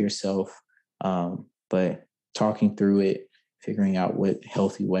being real with yourself, but talking through it, figuring out what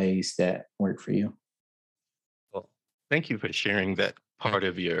healthy ways that work for you. Well, thank you for sharing that part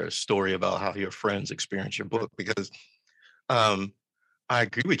of your story about how your friends experience your book, because I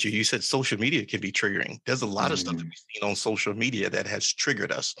agree with you. You said social media can be triggering. There's a lot of stuff that we've seen on social media that has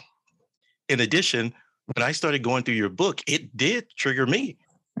triggered us. In addition, when I started going through your book, it did trigger me.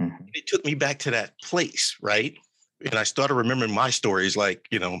 Mm-hmm. It took me back to that place, right? And I started remembering my stories, like,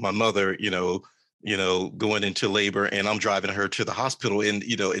 my mother, going into labor, and I'm driving her to the hospital, and,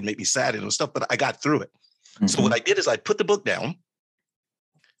 it made me sad and stuff, but I got through it. Mm-hmm. So what I did is I put the book down,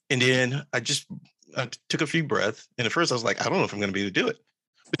 and then I took a few breaths. And at first I was like, I don't know if I'm going to be able to do it.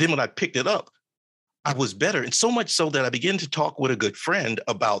 But then when I picked it up, I was better. And so much so that I began to talk with a good friend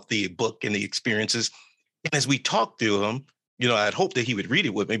about the book and the experiences. And as we talked through them, I had hoped that he would read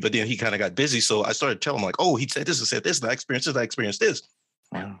it with me, but then he kind of got busy. So I started telling him, like, oh, he said this and said this, and I experienced this.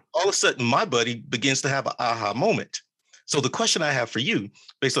 Wow. All of a sudden, my buddy begins to have an aha moment. So the question I have for you,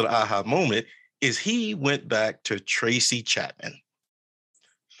 based on the aha moment, is he went back to Tracy Chapman,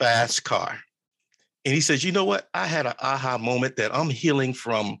 Fast Car. And he says, you know what? I had an aha moment that I'm healing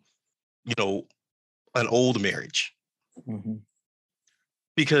from, an old marriage. Mm-hmm.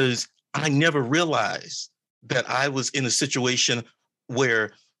 Because I never realized that I was in a situation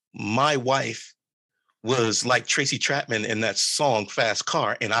where my wife was like Tracy Chapman in that song Fast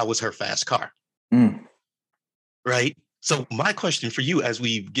Car, and I was her fast car. Right? So my question for you as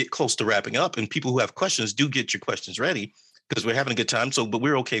we get close to wrapping up, and people who have questions, do get your questions ready because we're having a good time. But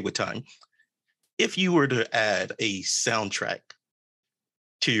we're okay with time. If you were to add a soundtrack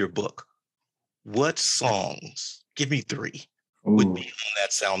to your book, what songs, give me 3, would be on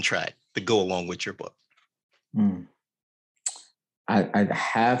that soundtrack to go along with your book? I'd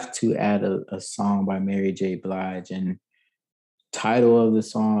have to add a song by Mary J. Blige, and title of the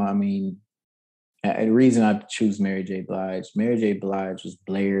song, I mean, the reason I choose Mary J. Blige was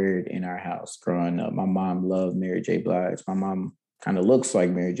blared in our house growing up. My mom loved Mary J. Blige. My mom kind of looks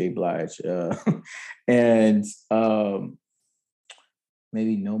like Mary J. Blige. And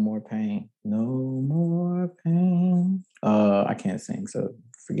maybe No More Pain. No More Pain. I can't sing, so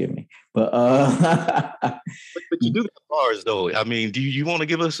forgive me. But but you do have bars, though. I mean, do you want to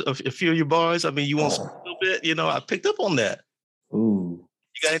give us a few of your bars? I mean, you want a little bit? You know, I picked up on that. Ooh.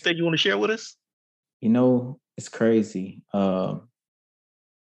 You got anything you want to share with us? You know, it's crazy. I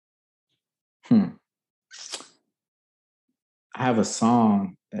have a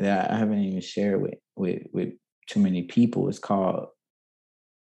song that I haven't even shared with too many people. It's called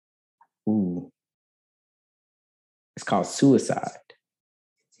Suicide.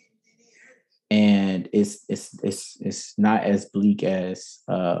 And it's not as bleak as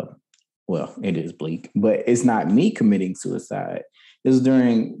well, it is bleak, but it's not me committing suicide. It was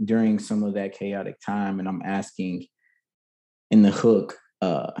during some of that chaotic time, and I'm asking in the hook,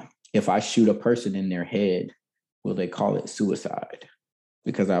 if I shoot a person in their head, will they call it suicide?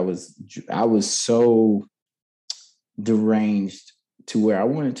 Because I was so deranged to where I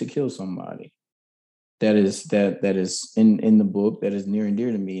wanted to kill somebody. That is in the book, that is near and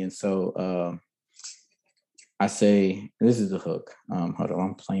dear to me. And so I say, this is the hook. Hold on,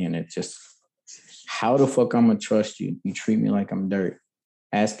 I'm playing it. Just how the fuck I'm gonna trust you? You treat me like I'm dirt.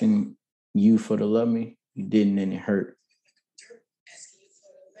 Asking you for to love me, you didn't, and it hurt.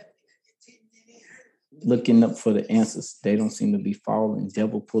 Looking up for the answers, they don't seem to be falling.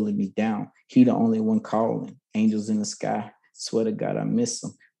 Devil pulling me down. He the only one calling. Angels in the sky. Swear to God, I miss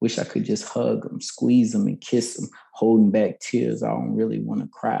him. Wish I could just hug him, squeeze him, and kiss him. Holding back tears, I don't really want to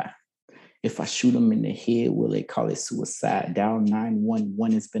cry. If I shoot him in the head, will they call it suicide? Down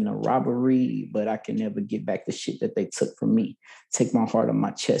 911, it's been a robbery, but I can never get back the shit that they took from me. Take my heart on my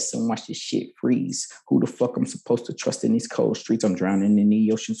chest and watch this shit freeze. Who the fuck I'm supposed to trust in these cold streets? I'm drowning in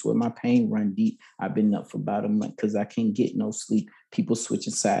the oceans where my pain run deep. I've been up for about a month because I can't get no sleep. People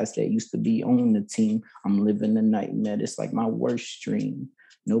switching sides that used to be on the team. I'm living a nightmare. It's like my worst dream.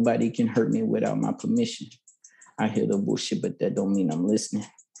 Nobody can hurt me without my permission. I hear the bullshit, but that don't mean I'm listening.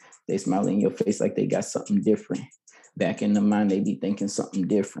 They smile in your face like they got something different. Back in the mind, they be thinking something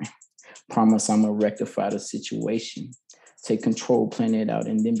different. Promise I'ma rectify the situation. Take control, plan it out,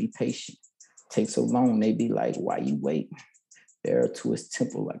 and then be patient. Take so long, they be like, why you wait? There to his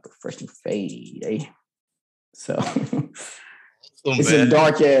temple like a fresh fade, eh? So it's a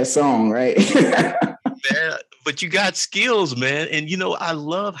dark ass song, right? Man, but you got skills, man. And you know, I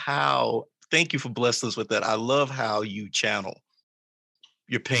love how, thank you for blessing us with that. I love how you channel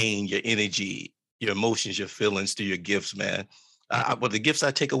your pain, your energy, your emotions, your feelings through your gifts, man. Well, the gifts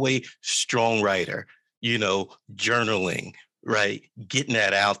I take away, strong writer, you know, journaling, right? Getting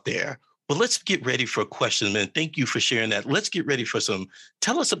that out there. But let's get ready for a question, man. Thank you for sharing that. Let's get ready for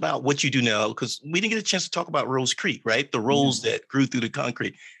tell us about what you do now, because we didn't get a chance to talk about Rose Creek, right? The rose that grew through the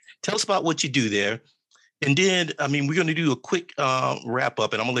concrete. Tell us about what you do there. And then, I mean, we're going to do a quick wrap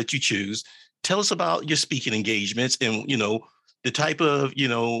up, and I'm going to let you choose. Tell us about your speaking engagements and, you know, the type of, you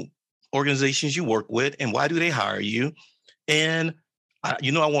know, organizations you work with and why do they hire you? And,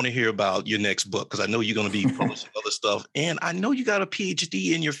 you know, I want to hear about your next book because I know you're going to be publishing other stuff. And I know you got a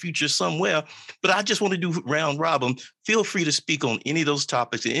PhD in your future somewhere, but I just want to do round robin. Feel free to speak on any of those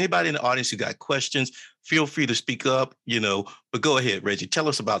topics. And anybody in the audience who got questions, feel free to speak up, you know, but go ahead, Reggie, tell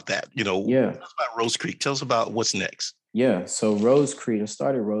us about that. You know, tell us about Rose Creek. Tell us about what's next. Yeah. So Rose Creek, I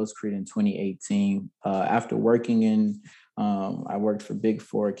started Rose Creek in 2018 after working in I worked for Big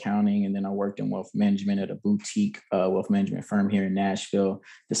Four accounting, and then I worked in wealth management at a boutique wealth management firm here in Nashville.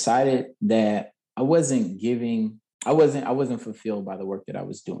 Decided that I wasn't fulfilled by the work that I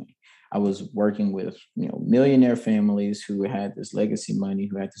was doing. I was working with, you know, millionaire families who had this legacy money,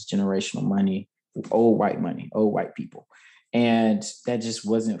 who had this generational money, old white people. And that just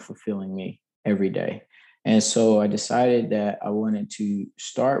wasn't fulfilling me every day. And so I decided that I wanted to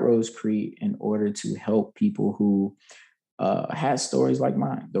start Rose Creek in order to help people who had stories like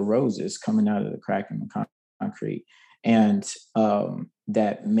mine, the roses coming out of the crack in the concrete. And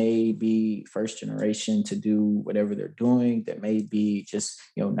that may be first generation to do whatever they're doing, that may be just,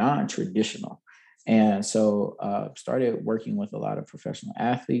 non-traditional. And so started working with a lot of professional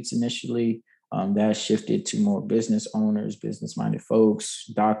athletes initially. That shifted to more business owners, business-minded folks,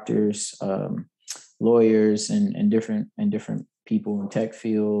 doctors, lawyers, and different people in tech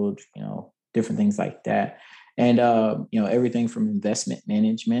field, different things like that. And everything from investment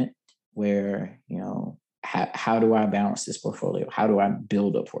management, where how do I balance this portfolio? How do I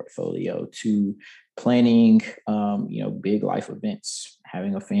build a portfolio, to planning big life events,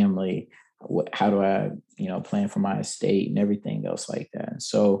 having a family. How do I plan for my estate and everything else like that? And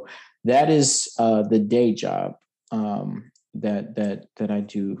so that is the day job that I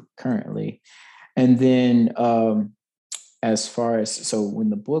do currently. And then as far as, so when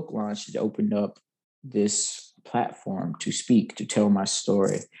the book launched, it opened up this platform to speak, to tell my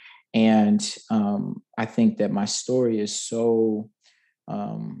story. And I think that my story is so,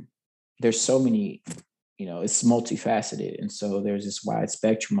 there's so many, it's multifaceted. And so there's this wide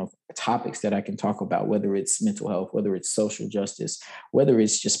spectrum of topics that I can talk about, whether it's mental health, whether it's social justice, whether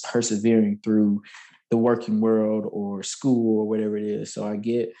it's just persevering through the working world or school or whatever it is. So I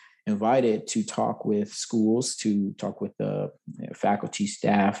get invited to talk with schools, to talk with the faculty,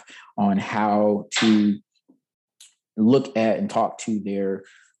 staff on how to look at and talk to their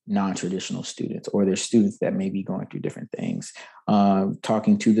non-traditional students, or their students that may be going through different things.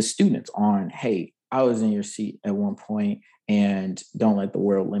 Talking to the students on, hey, I was in your seat at one point, and don't let the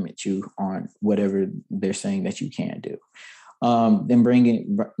world limit you on whatever they're saying that you can do. Then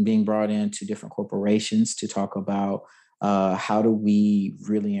being brought into different corporations to talk about how do we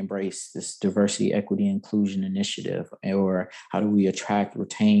really embrace this diversity, equity, inclusion initiative, or how do we attract,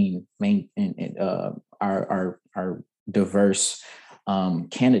 retain, our diverse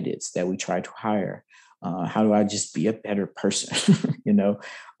candidates that we try to hire. How do I just be a better person?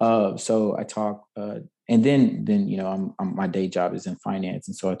 So I talk, and then my day job is in finance,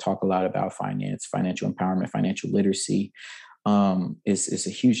 and so I talk a lot about finance, financial empowerment, financial literacy. Is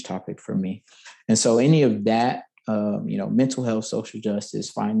a huge topic for me, and so any of that, mental health, social justice,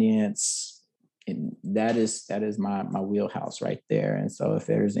 finance, and that is my wheelhouse right there. And so if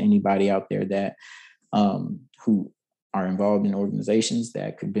there's anybody out there that who are involved in organizations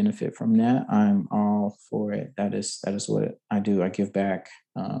that could benefit from that, I'm all for it. That is what I do. I give back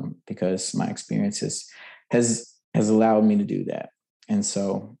because my experience has allowed me to do that. And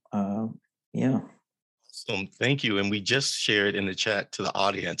so, yeah. So thank you. And we just shared in the chat to the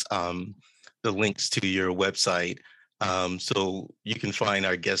audience the links to your website. So you can find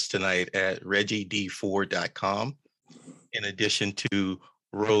our guest tonight at reggied4.com, in addition to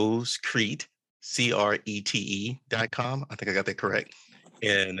Rose Crete, CRETE.com. I think I got that correct.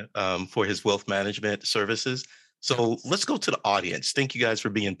 And for his wealth management services. So let's go to the audience. Thank you guys for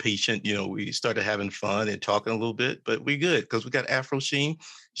being patient. We started having fun and talking a little bit, but we good because we got Afro Sheen.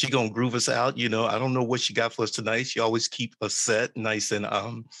 She gonna groove us out. I don't know what she got for us tonight. She always keep a set nice and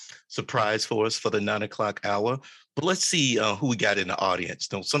surprise for us for the 9 o'clock hour. But let's see who we got in the audience.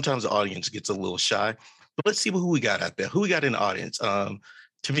 Sometimes the audience gets a little shy, but let's see who we got out there. Who we got in the audience?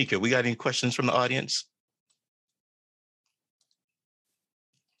 Tamika, we got any questions from the audience?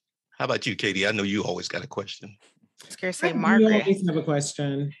 How about you, Katie? I know you always got a question. I was going to say, Margaret. You always have a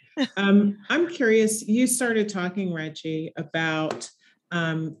question. I'm curious, you started talking, Reggie, about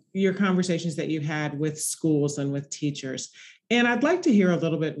your conversations that you had with schools and with teachers. And I'd like to hear a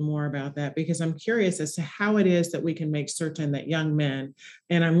little bit more about that, because I'm curious as to how it is that we can make certain that young men,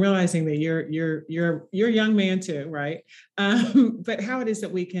 and I'm realizing that you're a young man too, right? But how it is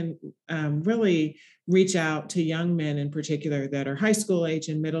that we can really reach out to young men in particular that are high school age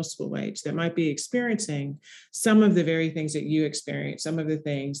and middle school age that might be experiencing some of the very things that you experience, some of the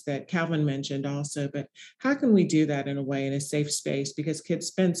things that Calvin mentioned also. But how can we do that in a way, in a safe space? Because kids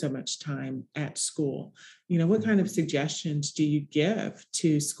spend so much time at school. What kind of suggestions do you give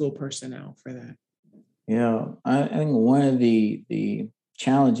to school personnel for that? Yeah, I think one of the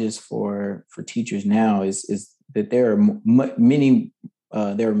challenges for teachers now is that there are many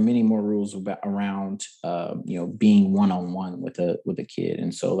more rules around being one-on-one with a kid.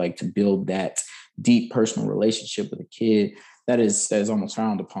 And so like to build that deep personal relationship with a kid, that is almost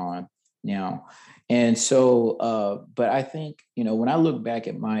frowned upon now. And so, but I think, when I look back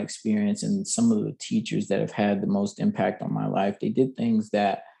at my experience and some of the teachers that have had the most impact on my life, they did things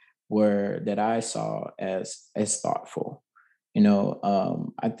that I saw as thoughtful.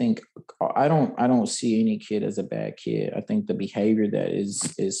 I think I don't see any kid as a bad kid. I think the behavior that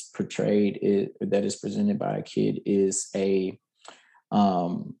is portrayed, that is presented by a kid, is a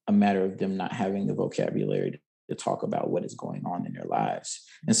matter of them not having the vocabulary to talk about what is going on in their lives.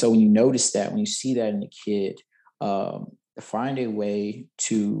 And so when you notice that, when you see that in a kid, find a way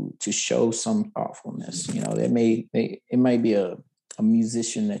to show some thoughtfulness. You know, it might be a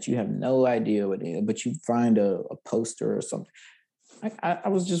musician that you have no idea what it is, but you find a poster or something. I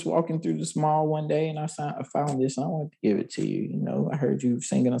was just walking through the mall one day and I found this and I wanted to give it to you. You know, I heard you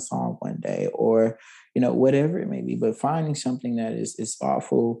singing a song one day, or, you know, whatever it may be, but finding something that is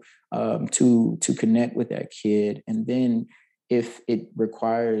thoughtful to connect with that kid. And then if it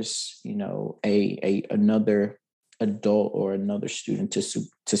requires, you know, another adult or another student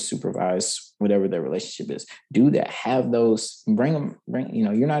to supervise whatever their relationship is, do that. Have those, bring, you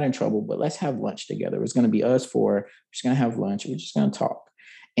know, you're not in trouble, but let's have lunch together. It's going to be us four. We're just going to have lunch. We're just going to talk.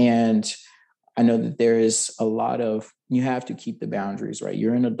 And I know that there is a lot of, you have to keep the boundaries, right?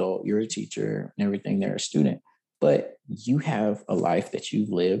 You're an adult, you're a teacher and everything, they're a student, but you have a life that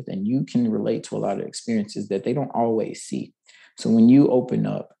you've lived and you can relate to a lot of experiences that they don't always see. So when you open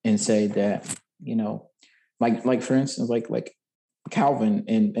up and say that, you know, like for instance, like Calvin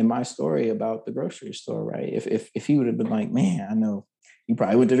in my story about the grocery store, right? If he would have been like, man, I know you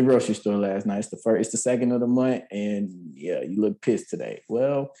probably went to the grocery store last night. It's the second of the month, and yeah, you look pissed today.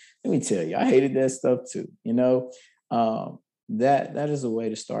 Well, let me tell you, I hated that stuff too. You know, that is a way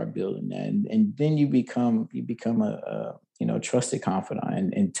to start building that, and then you become a you know, trusted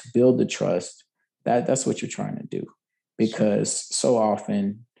confidant, and to build the trust. That's what you're trying to do, because so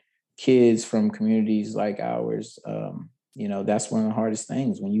often kids from communities like ours, you know, that's one of the hardest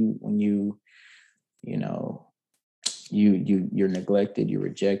things when you know, you're neglected, you're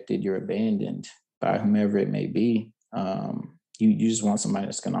rejected, you're abandoned by whomever it may be. You just want somebody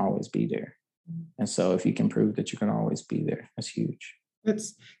that's going to always be there. And so if you can prove that you can always be there, that's huge.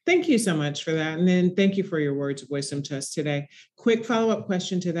 Thank you so much for that. And then thank you for your words of wisdom to us today. Quick follow-up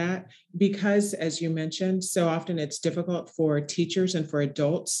question to that, because as you mentioned, so often it's difficult for teachers and for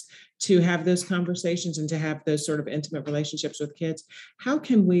adults to have those conversations and to have those sort of intimate relationships with kids. How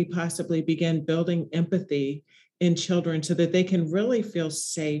can we possibly begin building empathy in children so that they can really feel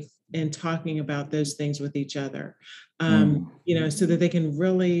safe in talking about those things with each other? You know, so that they can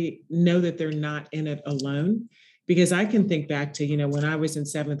really know that they're not in it alone. Because I can think back to, you know, when I was in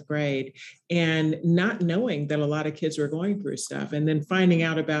 7th grade and not knowing that a lot of kids were going through stuff, and then finding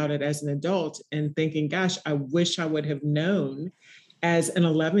out about it as an adult and thinking, gosh, I wish I would have known as an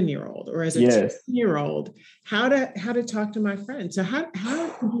 11-year-old or as a 10-year-old how to talk to my friends. So how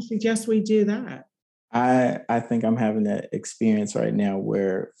would you suggest we do that? I think I'm having that experience right now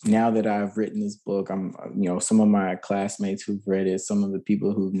where now that I've written this book, I'm, you know, some of my classmates who've read it, some of the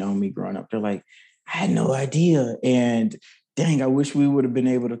people who've known me growing up, they're like, I had no idea. And dang, I wish we would have been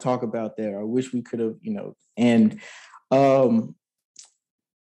able to talk about that. I wish we could have, you know, and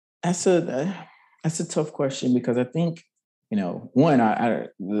that's a tough question, because I think, you know, one, I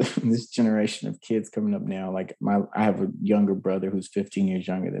this generation of kids coming up now, like I have a younger brother who's 15 years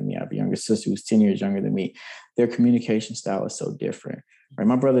younger than me. I have a younger sister who's 10 years younger than me. Their communication style is so different, right?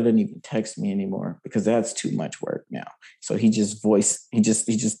 My brother doesn't even text me anymore because that's too much work now. So he just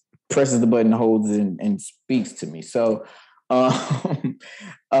presses the button, holds it, and speaks to me. So,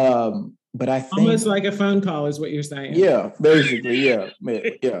 but I think almost like a phone call is what you're saying. Yeah, basically, yeah.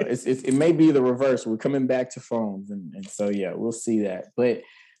 It may be the reverse. We're coming back to phones, and so yeah, we'll see that. But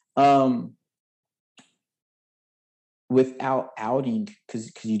without outing,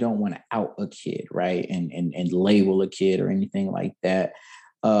 because you don't want to out a kid, right? And label a kid or anything like that.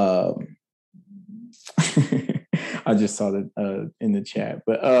 I just saw that in the chat,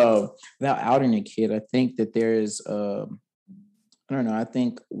 but without outing a kid, I think that there's I don't know. I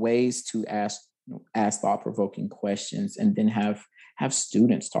think ways to ask thought-provoking questions and then have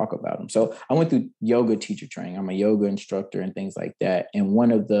students talk about them. So I went through yoga teacher training. I'm a yoga instructor and things like that. And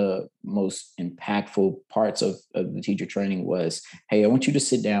one of the most impactful parts of the teacher training was, hey, I want you to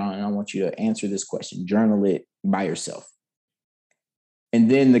sit down and I want you to answer this question, journal it by yourself. And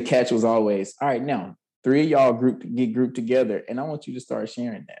then the catch was always, all right, now 3 of y'all get grouped together and I want you to start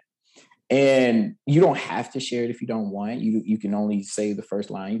sharing that. And you don't have to share it if you don't want. You can only say the first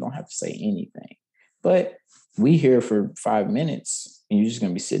line. You don't have to say anything. But we here for 5 minutes, and you're just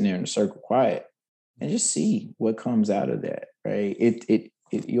going to be sitting there in a circle quiet and just see what comes out of that, right?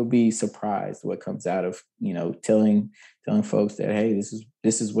 You'll be surprised what comes out of, you know, telling folks that, hey,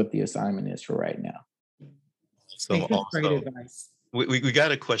 this is what the assignment is for right now. So great advice. We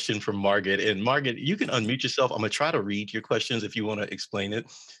got a question from Margaret, and Margaret, you can unmute yourself. I'm going to try to read your questions if you want to explain it.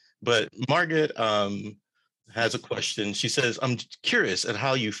 But Margaret has a question. She says, I'm curious at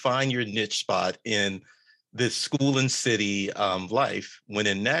how you find your niche spot in this school and city life when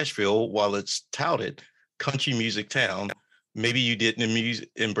in Nashville, while it's touted, country music town, maybe you didn't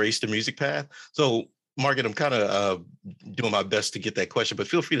embrace the music path. So, Margaret, I'm kind of doing my best to get that question, but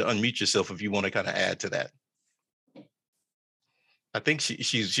feel free to unmute yourself if you want to kind of add to that. I think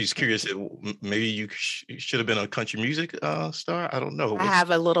she's curious. Maybe you should have been a country music star. I don't know. I have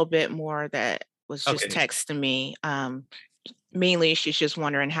a little bit more that was just texting me. Mainly, she's just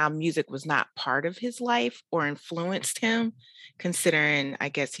wondering how music was not part of his life or influenced him, considering, I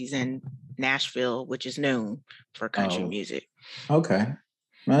guess, he's in Nashville, which is known for country music. Okay.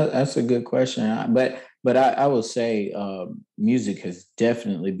 Well, that's a good question. But I will say music has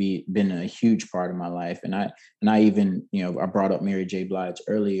definitely been a huge part of my life. And I even, I brought up Mary J. Blige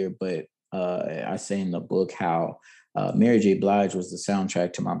earlier, but I say in the book how Mary J. Blige was the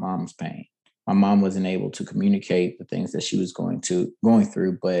soundtrack to my mom's pain. My mom wasn't able to communicate the things that she was going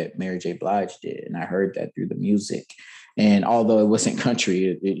through, but Mary J. Blige did. And I heard that through the music. And although it wasn't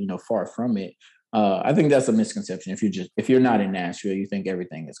country, far from it, I think that's a misconception. If you're not in Nashville, you think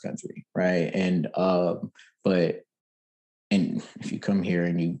everything is country, right? And if you come here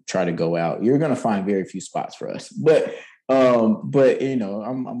and you try to go out, you're gonna find very few spots for us. But I'm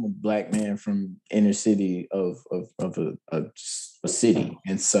a Black man from inner city of a city,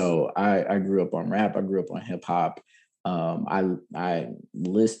 and so I grew up on rap. I grew up on hip hop. I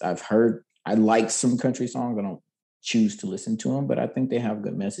like some country songs. I don't choose to listen to them, but I think they have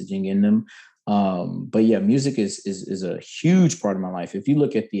good messaging in them. But yeah, music is a huge part of my life. If you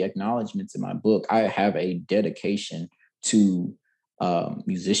look at the acknowledgments in my book, I have a dedication to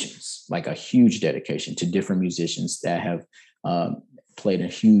musicians, like a huge dedication to different musicians that have played a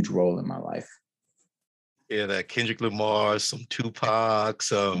huge role in my life. Yeah, that Kendrick Lamar, some Tupac,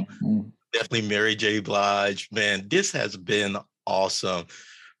 some definitely Mary J. Blige. Man, this has been awesome.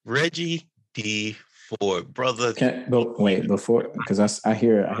 Reggie D. Ford, brother. Because I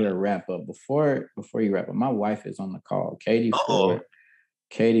hear a wrap up. Before you wrap up, my wife is on the call. Katie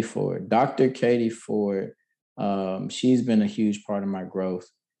Ford, Dr. Katie Ford. She's been a huge part of my growth.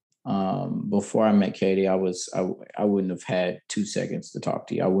 Before I met Katie, I wouldn't have had 2 seconds to talk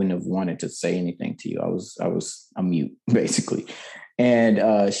to you. I wouldn't have wanted to say anything to you. I was a mute, basically.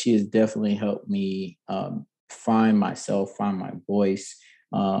 And she has definitely helped me find myself, find my voice,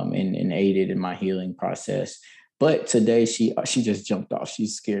 and aided in my healing process. But today she just jumped off.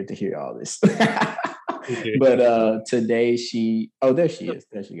 She's scared to hear all this. But today there she is.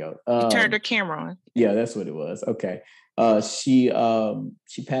 There she goes. You turned her camera on. Yeah, that's what it was. Okay. She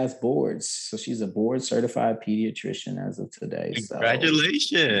passed boards. So she's a board certified pediatrician as of today.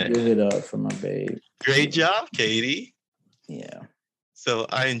 Congratulations. So give it up for my babe. Great job, Katie. Yeah. So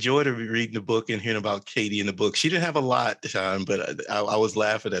I enjoyed reading the book and hearing about Katie in the book. She didn't have a lot of time, but I was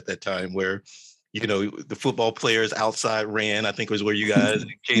laughing at that time where, the football players outside ran. I think it was where you guys,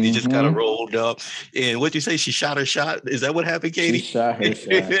 Katie just kind of rolled up. And what'd you say? She shot her shot? Is that what happened, Katie? She shot her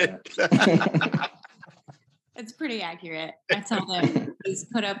shot. It's pretty accurate. I tell them he's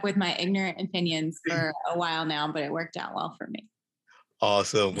put up with my ignorant opinions for a while now, but it worked out well for me.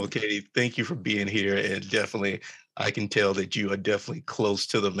 Awesome. Well, Katie, thank you for being here. And definitely, I can tell that you are definitely close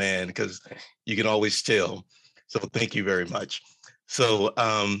to the man because you can always tell. So thank you very much. So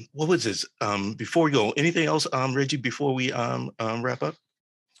what was this? Before we go, anything else, Reggie, before we wrap up?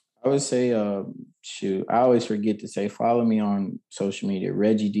 I would say, I always forget to say, follow me on social media,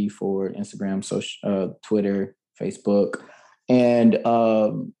 Reggie D. Ford, Instagram, Twitter, Facebook, and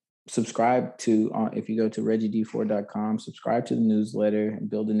subscribe to, if you go to reggiedford.com, subscribe to the newsletter and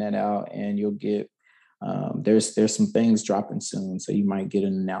building that out, and you'll get, there's some things dropping soon, so you might get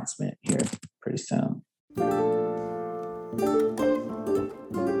an announcement here pretty soon.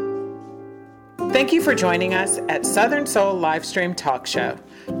 Thank you for joining us at Southern Soul Livestream Talk Show.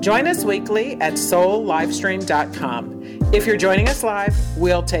 Join us weekly at soullivestream.com. If you're joining us live,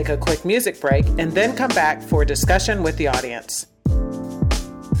 we'll take a quick music break and then come back for a discussion with the audience.